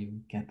while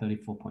you get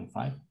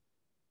 34.5?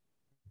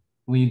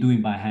 When you do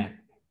it by hand?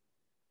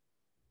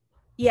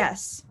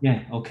 Yes.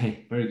 Yeah,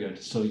 okay, very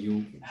good. So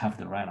you have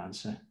the right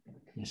answer.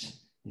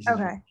 Yes. This is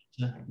Okay.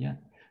 Yeah.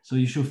 So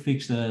you should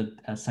fix the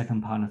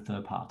second part and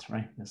third part,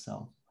 right?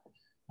 So,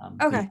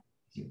 Okay.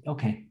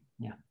 Okay.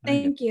 Yeah.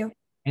 Thank you.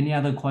 Any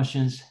other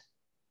questions?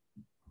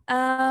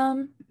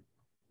 Can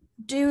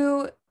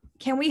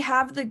we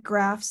have the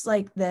graphs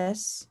like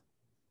this?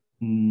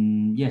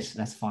 Yes,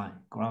 that's fine.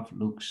 Graph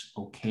looks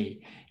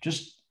okay.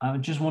 I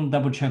just want to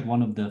double check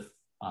one of the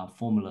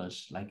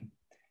formulas. Like,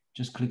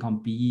 just click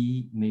on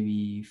B,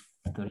 maybe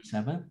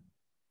 37.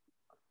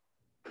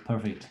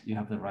 Perfect. You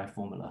have the right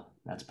formula.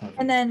 That's perfect.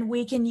 And then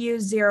we can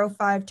use 0,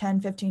 5,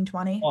 10, 15,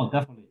 20. Oh,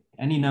 definitely.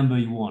 Any number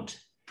you want.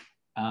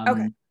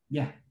 Okay.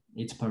 Yeah,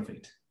 it's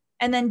perfect.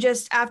 And then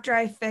just after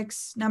I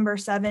fix number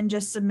 7,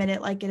 just submit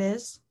it like it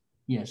is?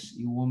 Yes.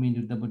 You want me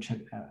to double check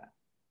other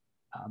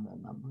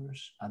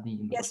numbers? I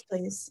think. Yes,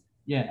 please.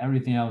 Yeah,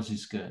 everything else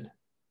is good.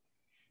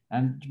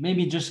 And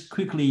maybe just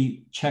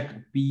quickly check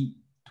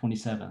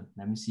B27.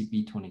 Let me see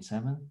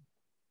B27.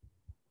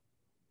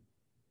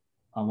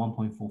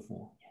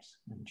 1.44. Yes,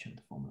 let me check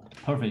the formula.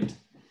 Perfect.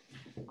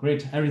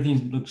 Great.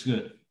 Everything looks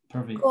good.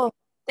 Perfect. Cool.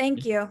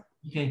 Thank you.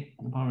 Okay,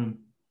 no problem.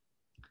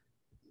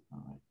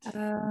 All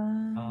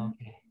right.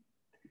 Okay.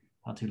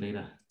 Talk to you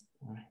later.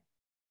 All right.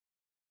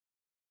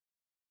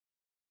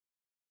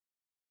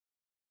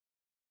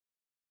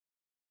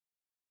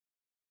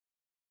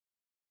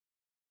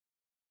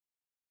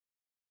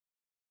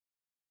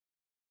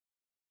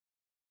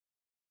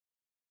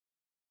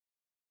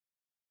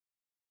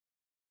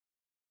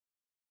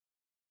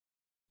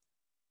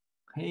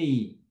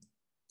 Hey,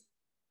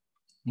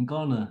 你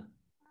高呢?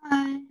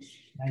 Hi.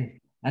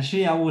 Hey.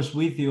 Actually, I was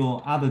with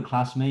your other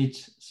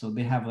classmates, so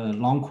they have a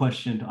long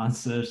question to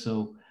answer,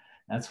 so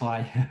that's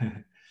why.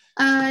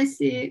 I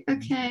see.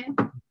 Okay.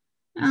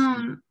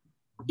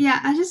 Yeah,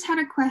 I just had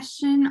a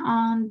question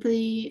on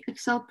the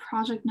Excel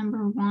project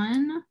number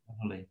 1.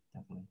 Definitely,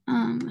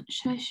 definitely.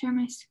 Should I share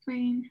my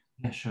screen?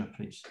 Yeah, sure,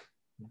 please.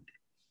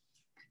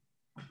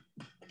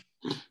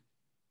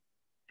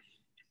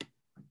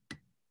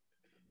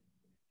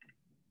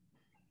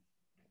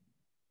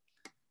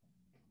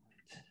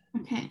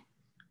 Okay.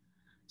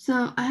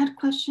 So I had a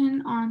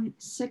question on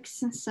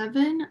 6 and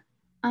 7.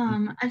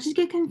 I just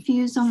get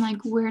confused on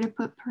like where to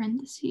put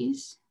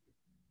parentheses.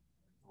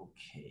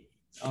 Okay.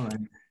 All right.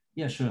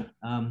 Yeah, sure.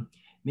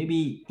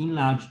 Maybe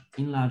enlarge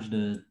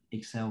the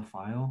Excel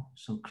file.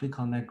 So click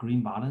on that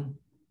green button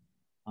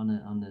on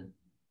the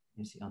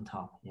you see on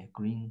top. Yeah,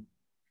 green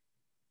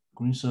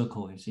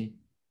circle. You see.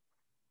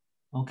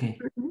 Okay.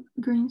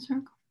 Green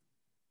circle.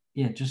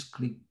 Yeah, just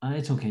click.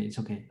 It's okay. It's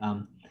okay.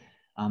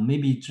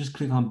 Maybe just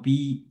click on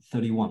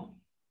B31.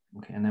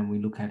 Okay, and then we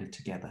look at it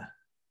together.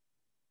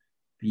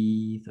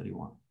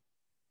 B31.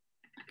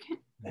 Okay.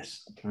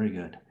 Yes, very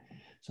good.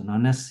 So now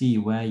let's see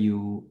where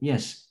you,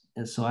 yes.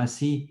 So I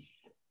see,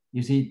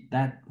 you see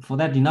that for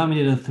that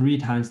denominator 3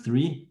 times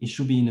 3, it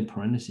should be in the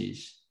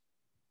parentheses.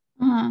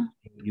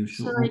 You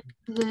should, so like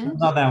this?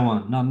 Not that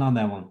one, not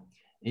that one.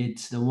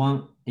 It's the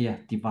one, yeah,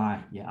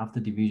 divide, yeah, after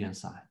division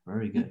side.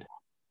 Very good.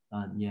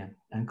 Yeah,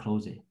 and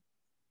close it.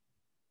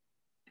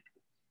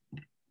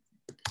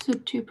 So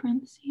 2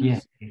 parentheses? Yeah,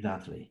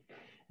 exactly.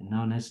 And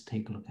now let's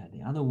take a look at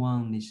the other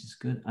one. This is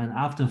good. And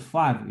after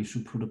 5, you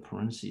should put a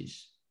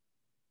parentheses.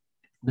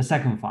 The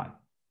second 5,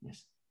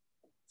 yes.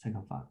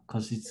 Second 5,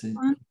 because it's a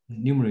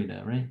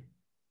numerator, right?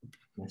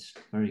 Yes,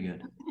 very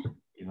good.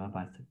 Divide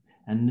by 3.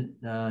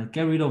 And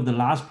get rid of the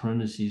last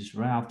parentheses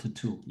right after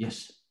 2.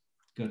 Yes,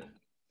 good.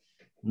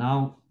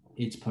 Now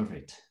it's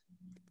perfect.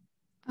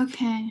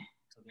 Okay.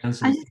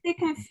 So I just get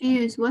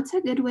confused. What's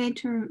a good way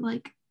to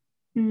like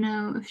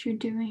know if you're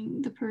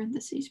doing the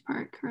parentheses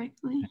part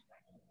correctly?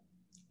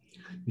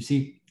 You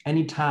see,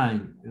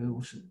 anytime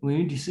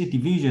when you see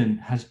division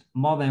has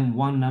more than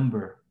one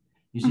number,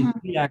 you see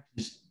 3x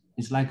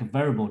is like a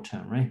variable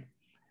term, right?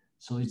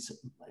 So it's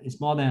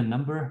more than a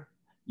number,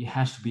 it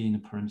has to be in the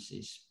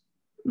parentheses.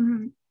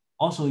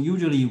 Also,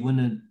 usually when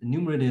the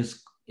numerator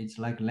is it's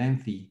like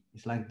lengthy,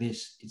 it's like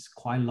this, it's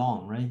quite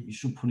long, right? You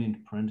should put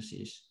in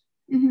parentheses.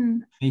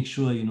 Make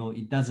sure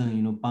it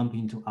doesn't bump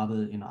into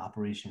other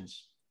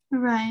operations.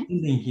 Right.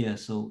 Same here.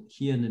 So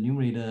here in the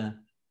numerator,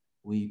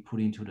 we put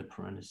into the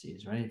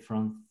parentheses, right?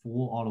 From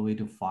 4 all the way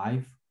to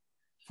 5.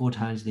 4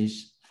 times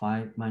this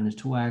 5 minus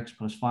 2x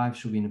plus 5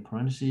 should be in the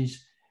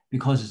parentheses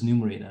because it's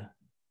numerator.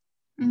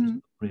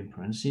 Put in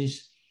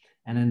parentheses.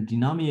 And then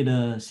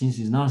denominator, since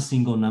it's not a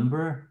single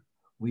number,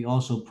 we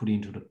also put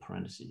into the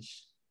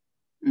parentheses.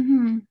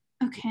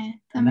 Okay.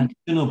 And that's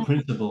general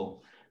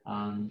principle.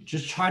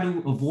 Just try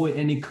to avoid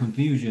any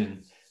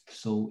confusion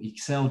so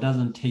Excel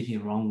doesn't take it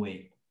wrong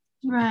way.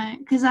 Right,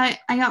 because I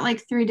got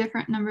like 3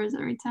 different numbers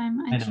every time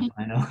I change.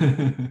 I know.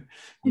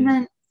 And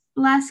then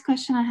last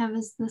question I have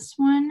is this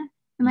one.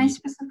 Am I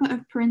supposed to put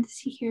a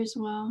parenthesis here as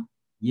well?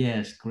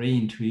 Yes, great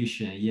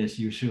intuition. Yes,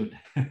 you should.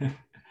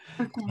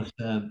 Okay.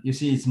 But, you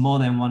see, it's more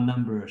than one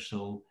number.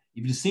 So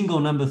if it's single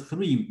number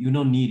 3, you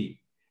don't need it.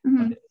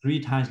 But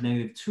 3 times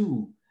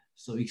 -2,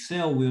 so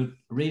Excel will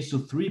raise to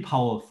 3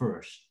 power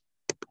first.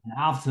 And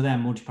after that,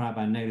 multiply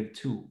by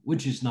 -2,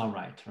 which is not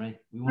right, right?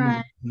 We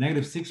want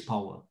to -6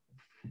 power.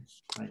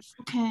 Right.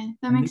 Okay,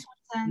 that makes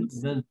more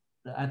sense.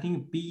 I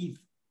think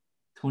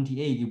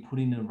B28, you put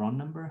in the wrong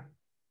number.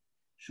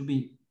 Should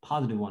be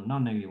 +1,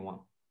 not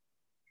 -1.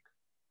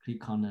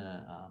 Click on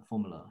the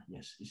formula.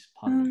 Yes, it's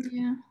positive.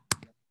 Yeah.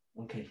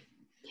 Okay.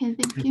 Okay,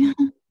 thank you.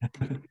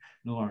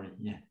 No worry.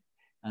 Yeah.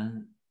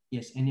 And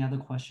yes, any other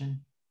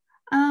question?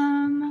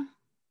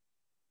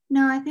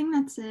 No, I think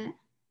that's it.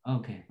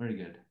 Okay, very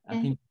good.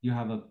 I think you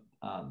have a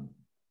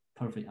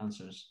perfect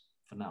answers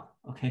for now.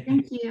 Okay.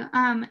 Thank you.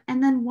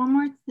 And then one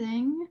more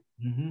thing.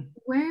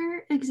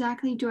 Where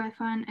exactly do I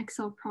find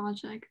Excel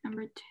project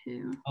number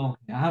 2?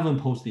 Okay, I haven't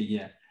posted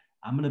yet.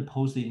 I'm gonna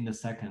post it in a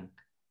second.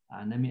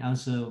 Let me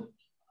answer.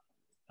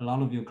 A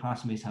lot of your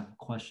classmates have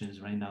questions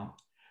right now,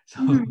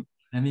 so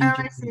let me.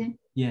 I see.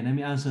 Yeah, let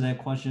me answer that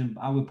question.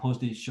 I will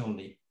post it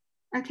shortly.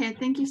 Okay,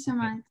 thank you so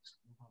much.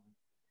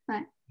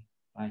 Bye.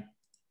 Bye.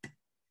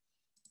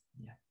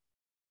 Yeah.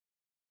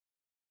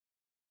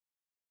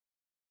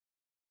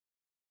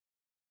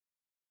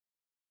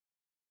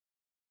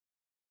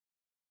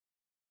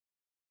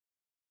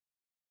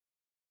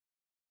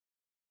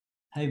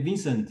 Hey,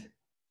 Vincent.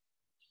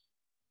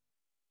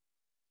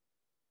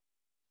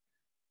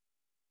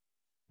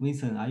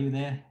 Vincent, are you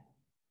there?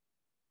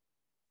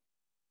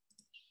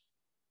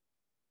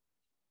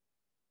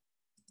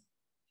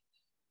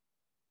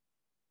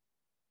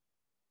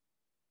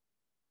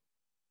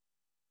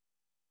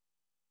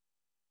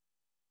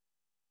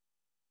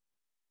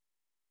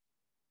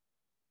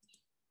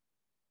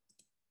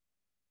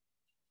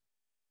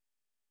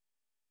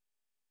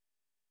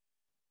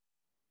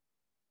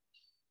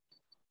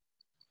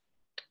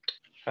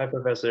 Hi,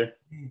 Professor.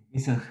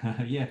 Listen,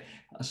 yeah.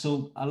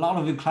 So a lot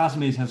of your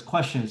classmates has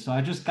questions. So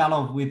I just got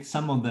off with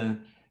some of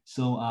them.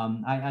 So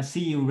I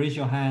see you raise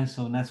your hand.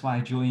 So that's why I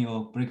joined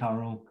your breakout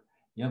room.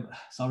 Yep.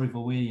 Sorry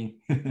for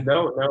waiting.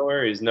 No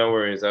worries, no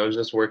worries. I was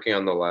just working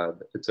on the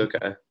lab. It's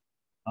okay.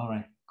 All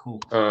right, cool.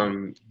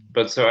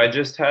 But so I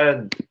just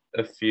had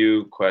a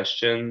few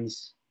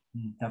questions.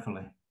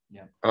 Definitely.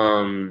 Yeah.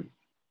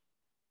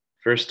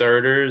 For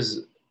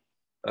starters,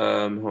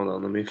 hold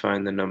on, let me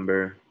find the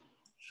number.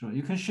 Sure.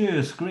 You can share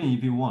your screen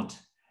if you want.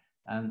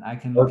 And I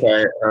can look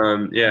Okay.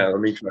 Yeah, let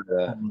me try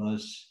that.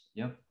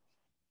 Yep.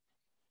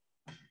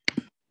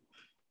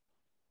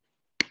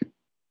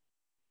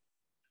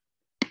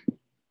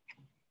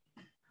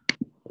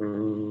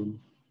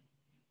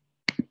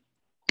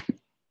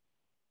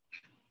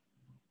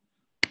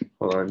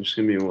 Hold on, just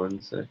give me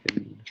 1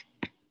 second.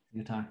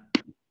 Your time.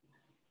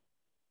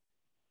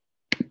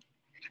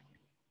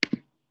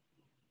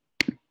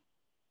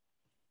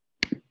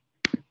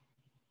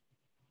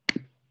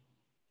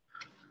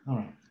 All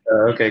right.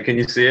 Okay, can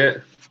you see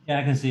it? Yeah,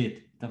 I can see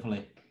it,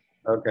 definitely.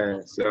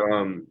 Okay,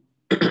 so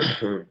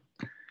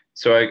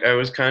so I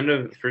was kind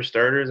of, for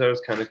starters, I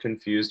was kind of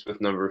confused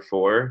with number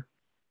 4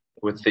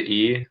 with the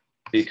E,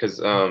 because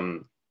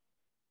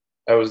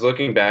I was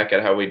looking back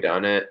at how we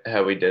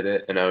did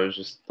it, and I was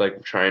just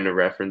like trying to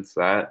reference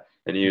that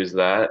and use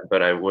that,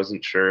 but I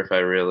wasn't sure if I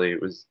really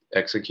was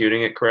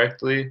executing it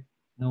correctly.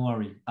 No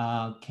worry.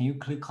 Can you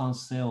click on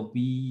cell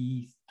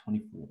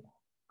B24?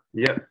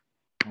 Yep.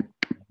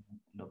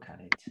 Look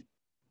at it.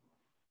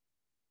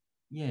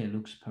 Yeah, it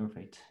looks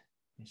perfect.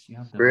 Yes, you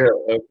have the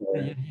Real?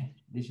 Okay. Yeah.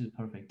 This is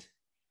perfect.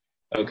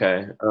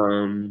 Okay.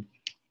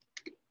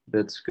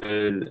 That's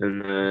good.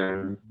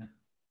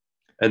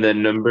 And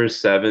then number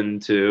 7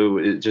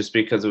 too, just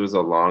because it was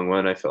a long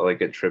one, I felt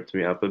like it tripped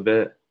me up a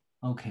bit.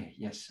 Okay,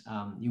 yes.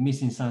 You're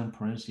missing some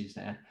parentheses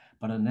there,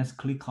 but let's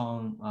click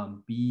on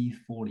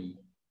B40.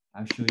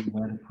 I'll show you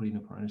where to put in the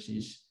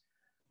parentheses.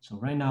 So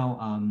right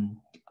now,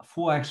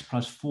 4x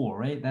plus 4,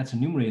 right? That's a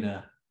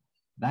numerator.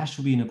 That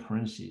should be in the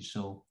parentheses.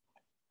 So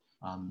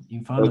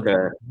in front of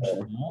 4.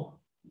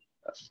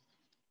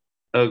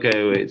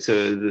 Okay, wait.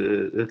 So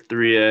the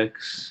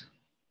 3x.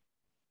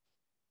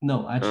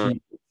 No,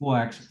 actually,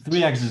 4x,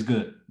 3x is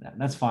good.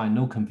 That's fine.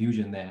 No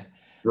confusion there.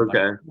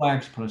 Okay. But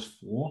 4x plus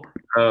 4.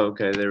 Oh,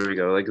 okay. There we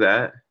go. Like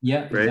that?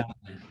 Yeah, right?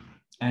 Exactly.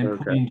 And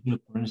put it into the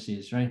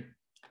parentheses, right?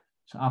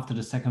 So after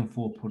the second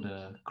 4, put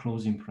a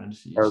closing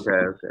parentheses.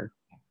 Okay.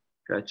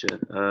 Gotcha.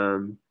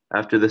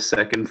 After the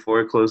second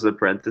 4, close the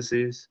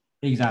parentheses?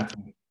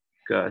 Exactly.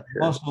 Gotcha.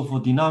 Also for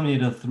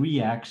denominator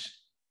 3x,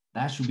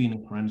 that should be in the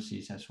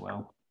parentheses as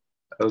well.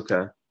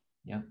 Okay.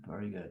 Yeah,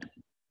 very good.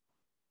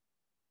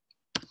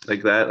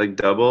 Like that, like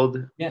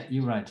doubled? Yeah,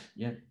 you're right.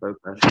 Yeah.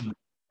 Okay.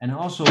 And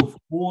also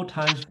 4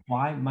 times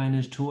 5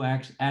 minus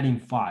 2x, adding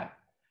 5.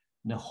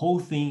 The whole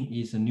thing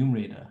is a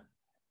numerator.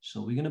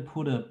 So we're going to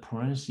put a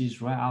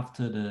parentheses right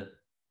after the,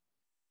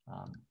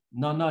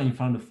 not in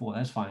front of 4,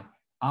 that's fine.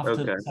 After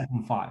the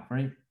second 5,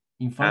 right?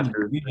 In front of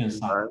the division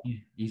side. Yeah,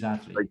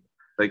 exactly.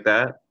 Like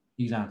that?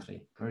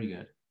 Exactly. Very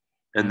good.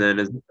 And then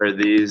are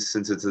these,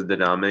 since it's a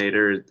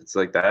denominator, it's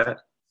like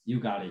that?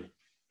 You got it.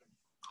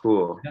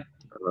 Cool. Yep.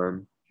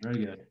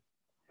 Very good.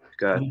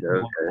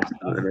 Gotcha.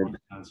 Okay.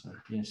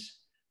 Answer. Yes.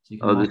 So you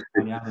can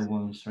modify the other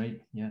ones,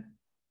 right? Yeah.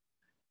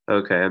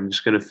 Okay, I'm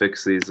just gonna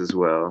fix these as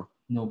well.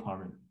 No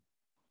problem.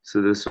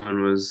 So this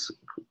one was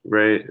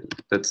right.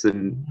 That's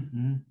the.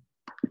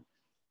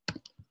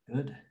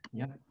 Good.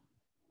 Yep.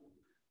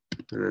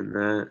 And then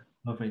that.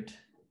 Perfect.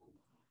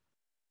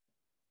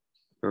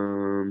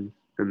 And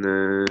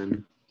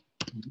then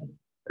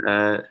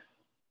that.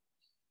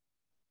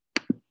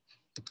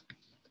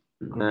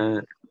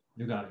 That.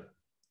 You got it.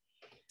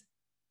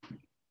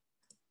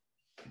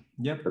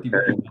 Yep,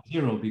 divided by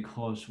 0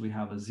 because we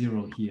have a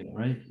 0 here,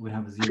 right? We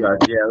have a 0.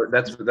 Yeah,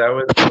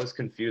 I was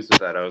confused with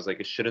that. I was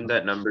like, shouldn't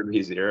that number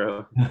be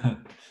 0?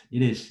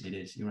 It is.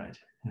 You're right.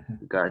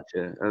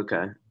 Gotcha.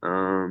 Okay.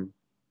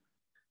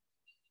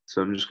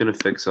 So I'm just gonna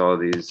fix all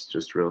these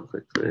just real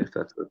quickly, if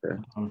that's okay.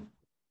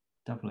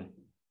 Definitely.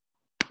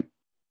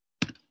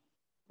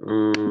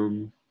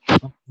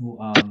 Yeah.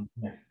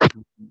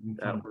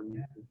 That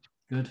one.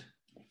 Good.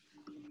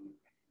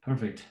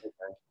 Perfect.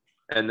 Okay.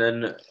 And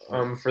then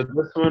for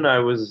this one, I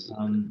was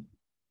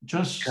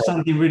just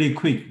something really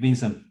quick,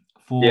 Vincent.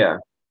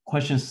 For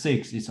question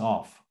 6, it's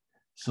off.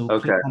 So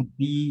click on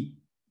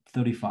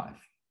B35.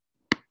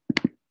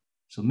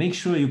 So make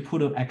sure you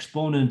put an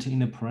exponent in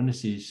the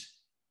parentheses.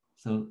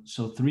 So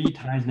 3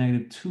 times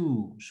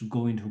 -2 should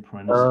go into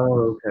parentheses.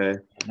 Oh, okay.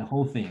 The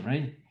whole thing,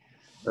 right?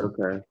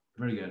 Okay.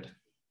 Very good.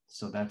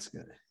 So that's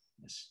good.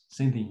 Yes.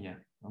 Same thing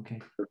here. Okay.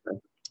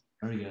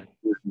 Very good.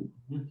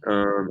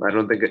 I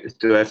don't think.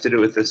 Do I have to do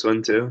it with this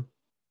one too?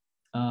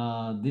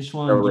 This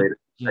one. Oh wait,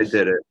 yes, I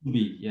did it.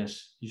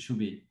 Yes, you should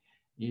be.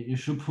 You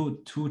should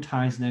put 2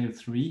 times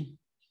 -3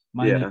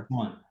 minus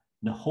 1.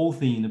 The whole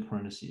thing in the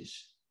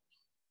parentheses.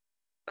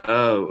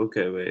 Oh,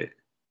 okay. Wait.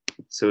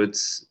 So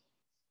it's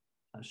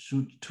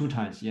 2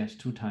 times. Yes,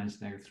 2 times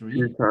 -3.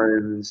 2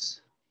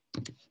 times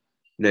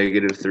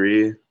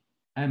 -3.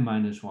 And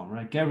 -1,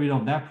 right? Get rid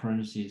of that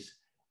parentheses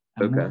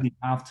and Okay. move it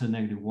after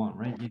 -1,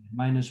 right? It's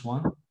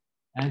 -1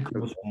 and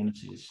close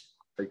parentheses.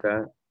 Like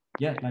that?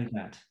 Yeah, like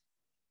that.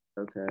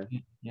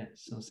 Okay. Yeah,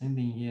 so same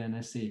thing here, and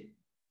let's see.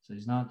 So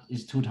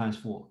it's 2 times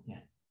 4,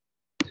 yeah.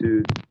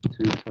 2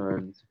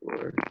 times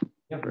 4.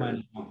 Yep,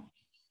 Right. -1.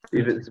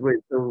 Even,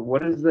 wait, so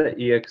what does the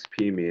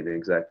EXP mean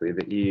exactly?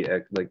 The E,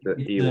 like the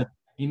E1?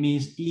 It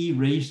means E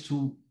raised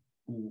to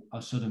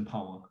a certain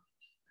power.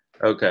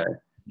 Okay.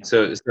 Yep.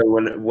 So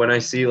when I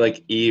see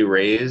like E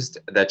raised,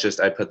 that just,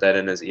 I put that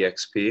in as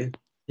EXP?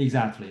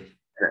 Exactly.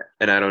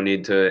 And I don't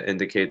need to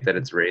indicate that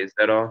it's raised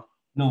at all?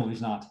 No,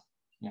 it's not.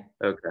 Yeah.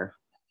 Okay.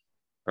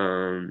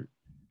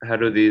 How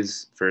do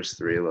these first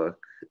 3 look?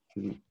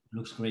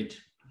 Looks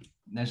great.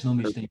 There's no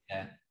mistake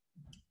there.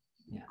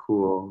 Yeah.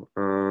 Cool.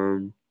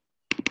 I'm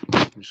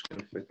just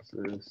gonna fix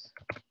this.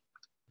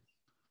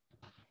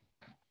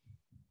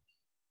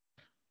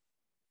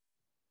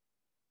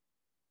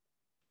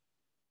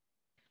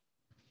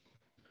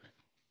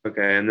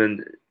 Okay, and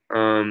then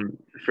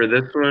for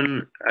this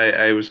one,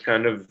 I was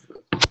kind of,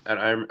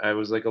 I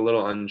was like a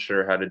little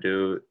unsure how to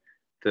do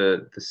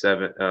the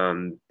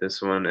 7,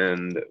 this one,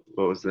 and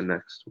what was the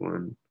next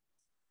one?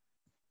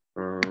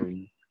 All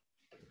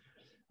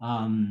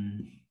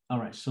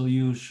right, so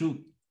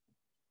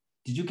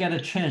did you get a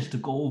chance to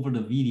go over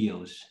the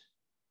videos?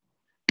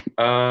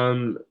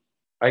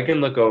 I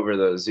can look over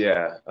those,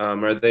 yeah.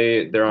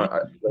 They're on,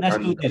 let's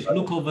do this,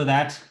 look over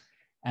that,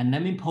 and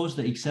let me post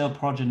the Excel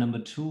project number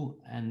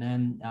 2, and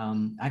then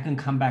I can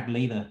come back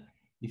later.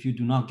 If you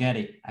do not get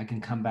it, I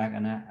can come back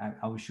and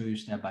I will show you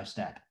step by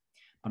step.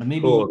 But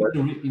maybe cool.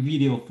 you read the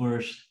video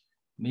first,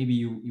 maybe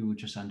you will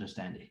just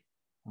understand it.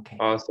 Okay.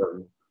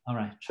 Awesome. All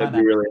right, try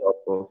That'd be really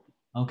helpful.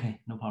 Okay,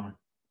 no problem.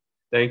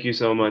 Thank you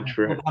so much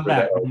for come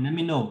back. Let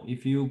me know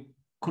if you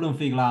couldn't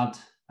figure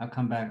out. I'll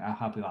come back. I'll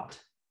help you out.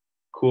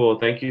 Cool.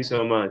 Thank you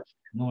so much.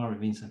 No worries,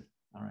 Vincent.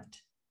 All right.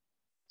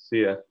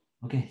 See ya.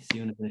 Okay. See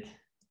you in a bit.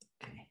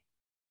 Okay.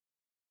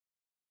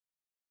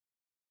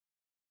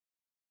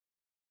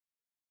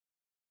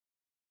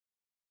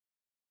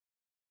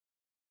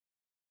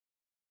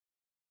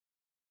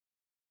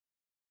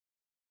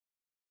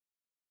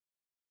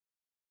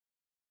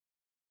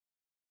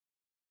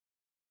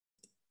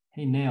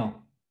 Hey,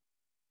 Neil.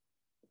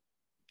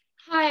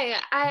 Hi,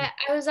 I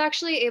was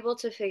actually able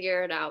to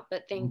figure it out,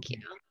 but thank you.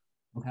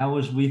 Okay, I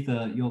was with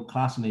your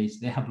classmates.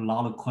 They have a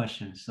lot of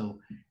questions, so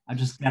I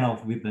just get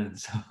off with them.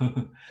 So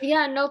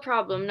yeah, no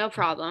problem, no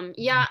problem.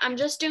 Yeah, I'm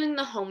just doing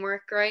the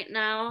homework right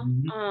now,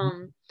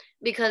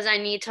 because I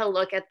need to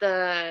look at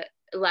the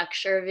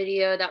lecture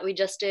video that we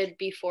just did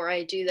before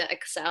I do the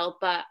Excel.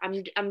 But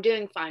I'm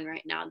doing fine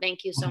right now.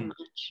 Thank you so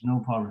much. No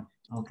problem.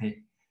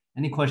 Okay.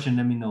 Any question?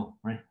 Let me know.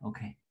 Right.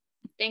 Okay.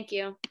 Thank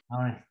you. All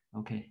right.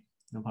 Okay.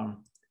 No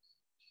problem.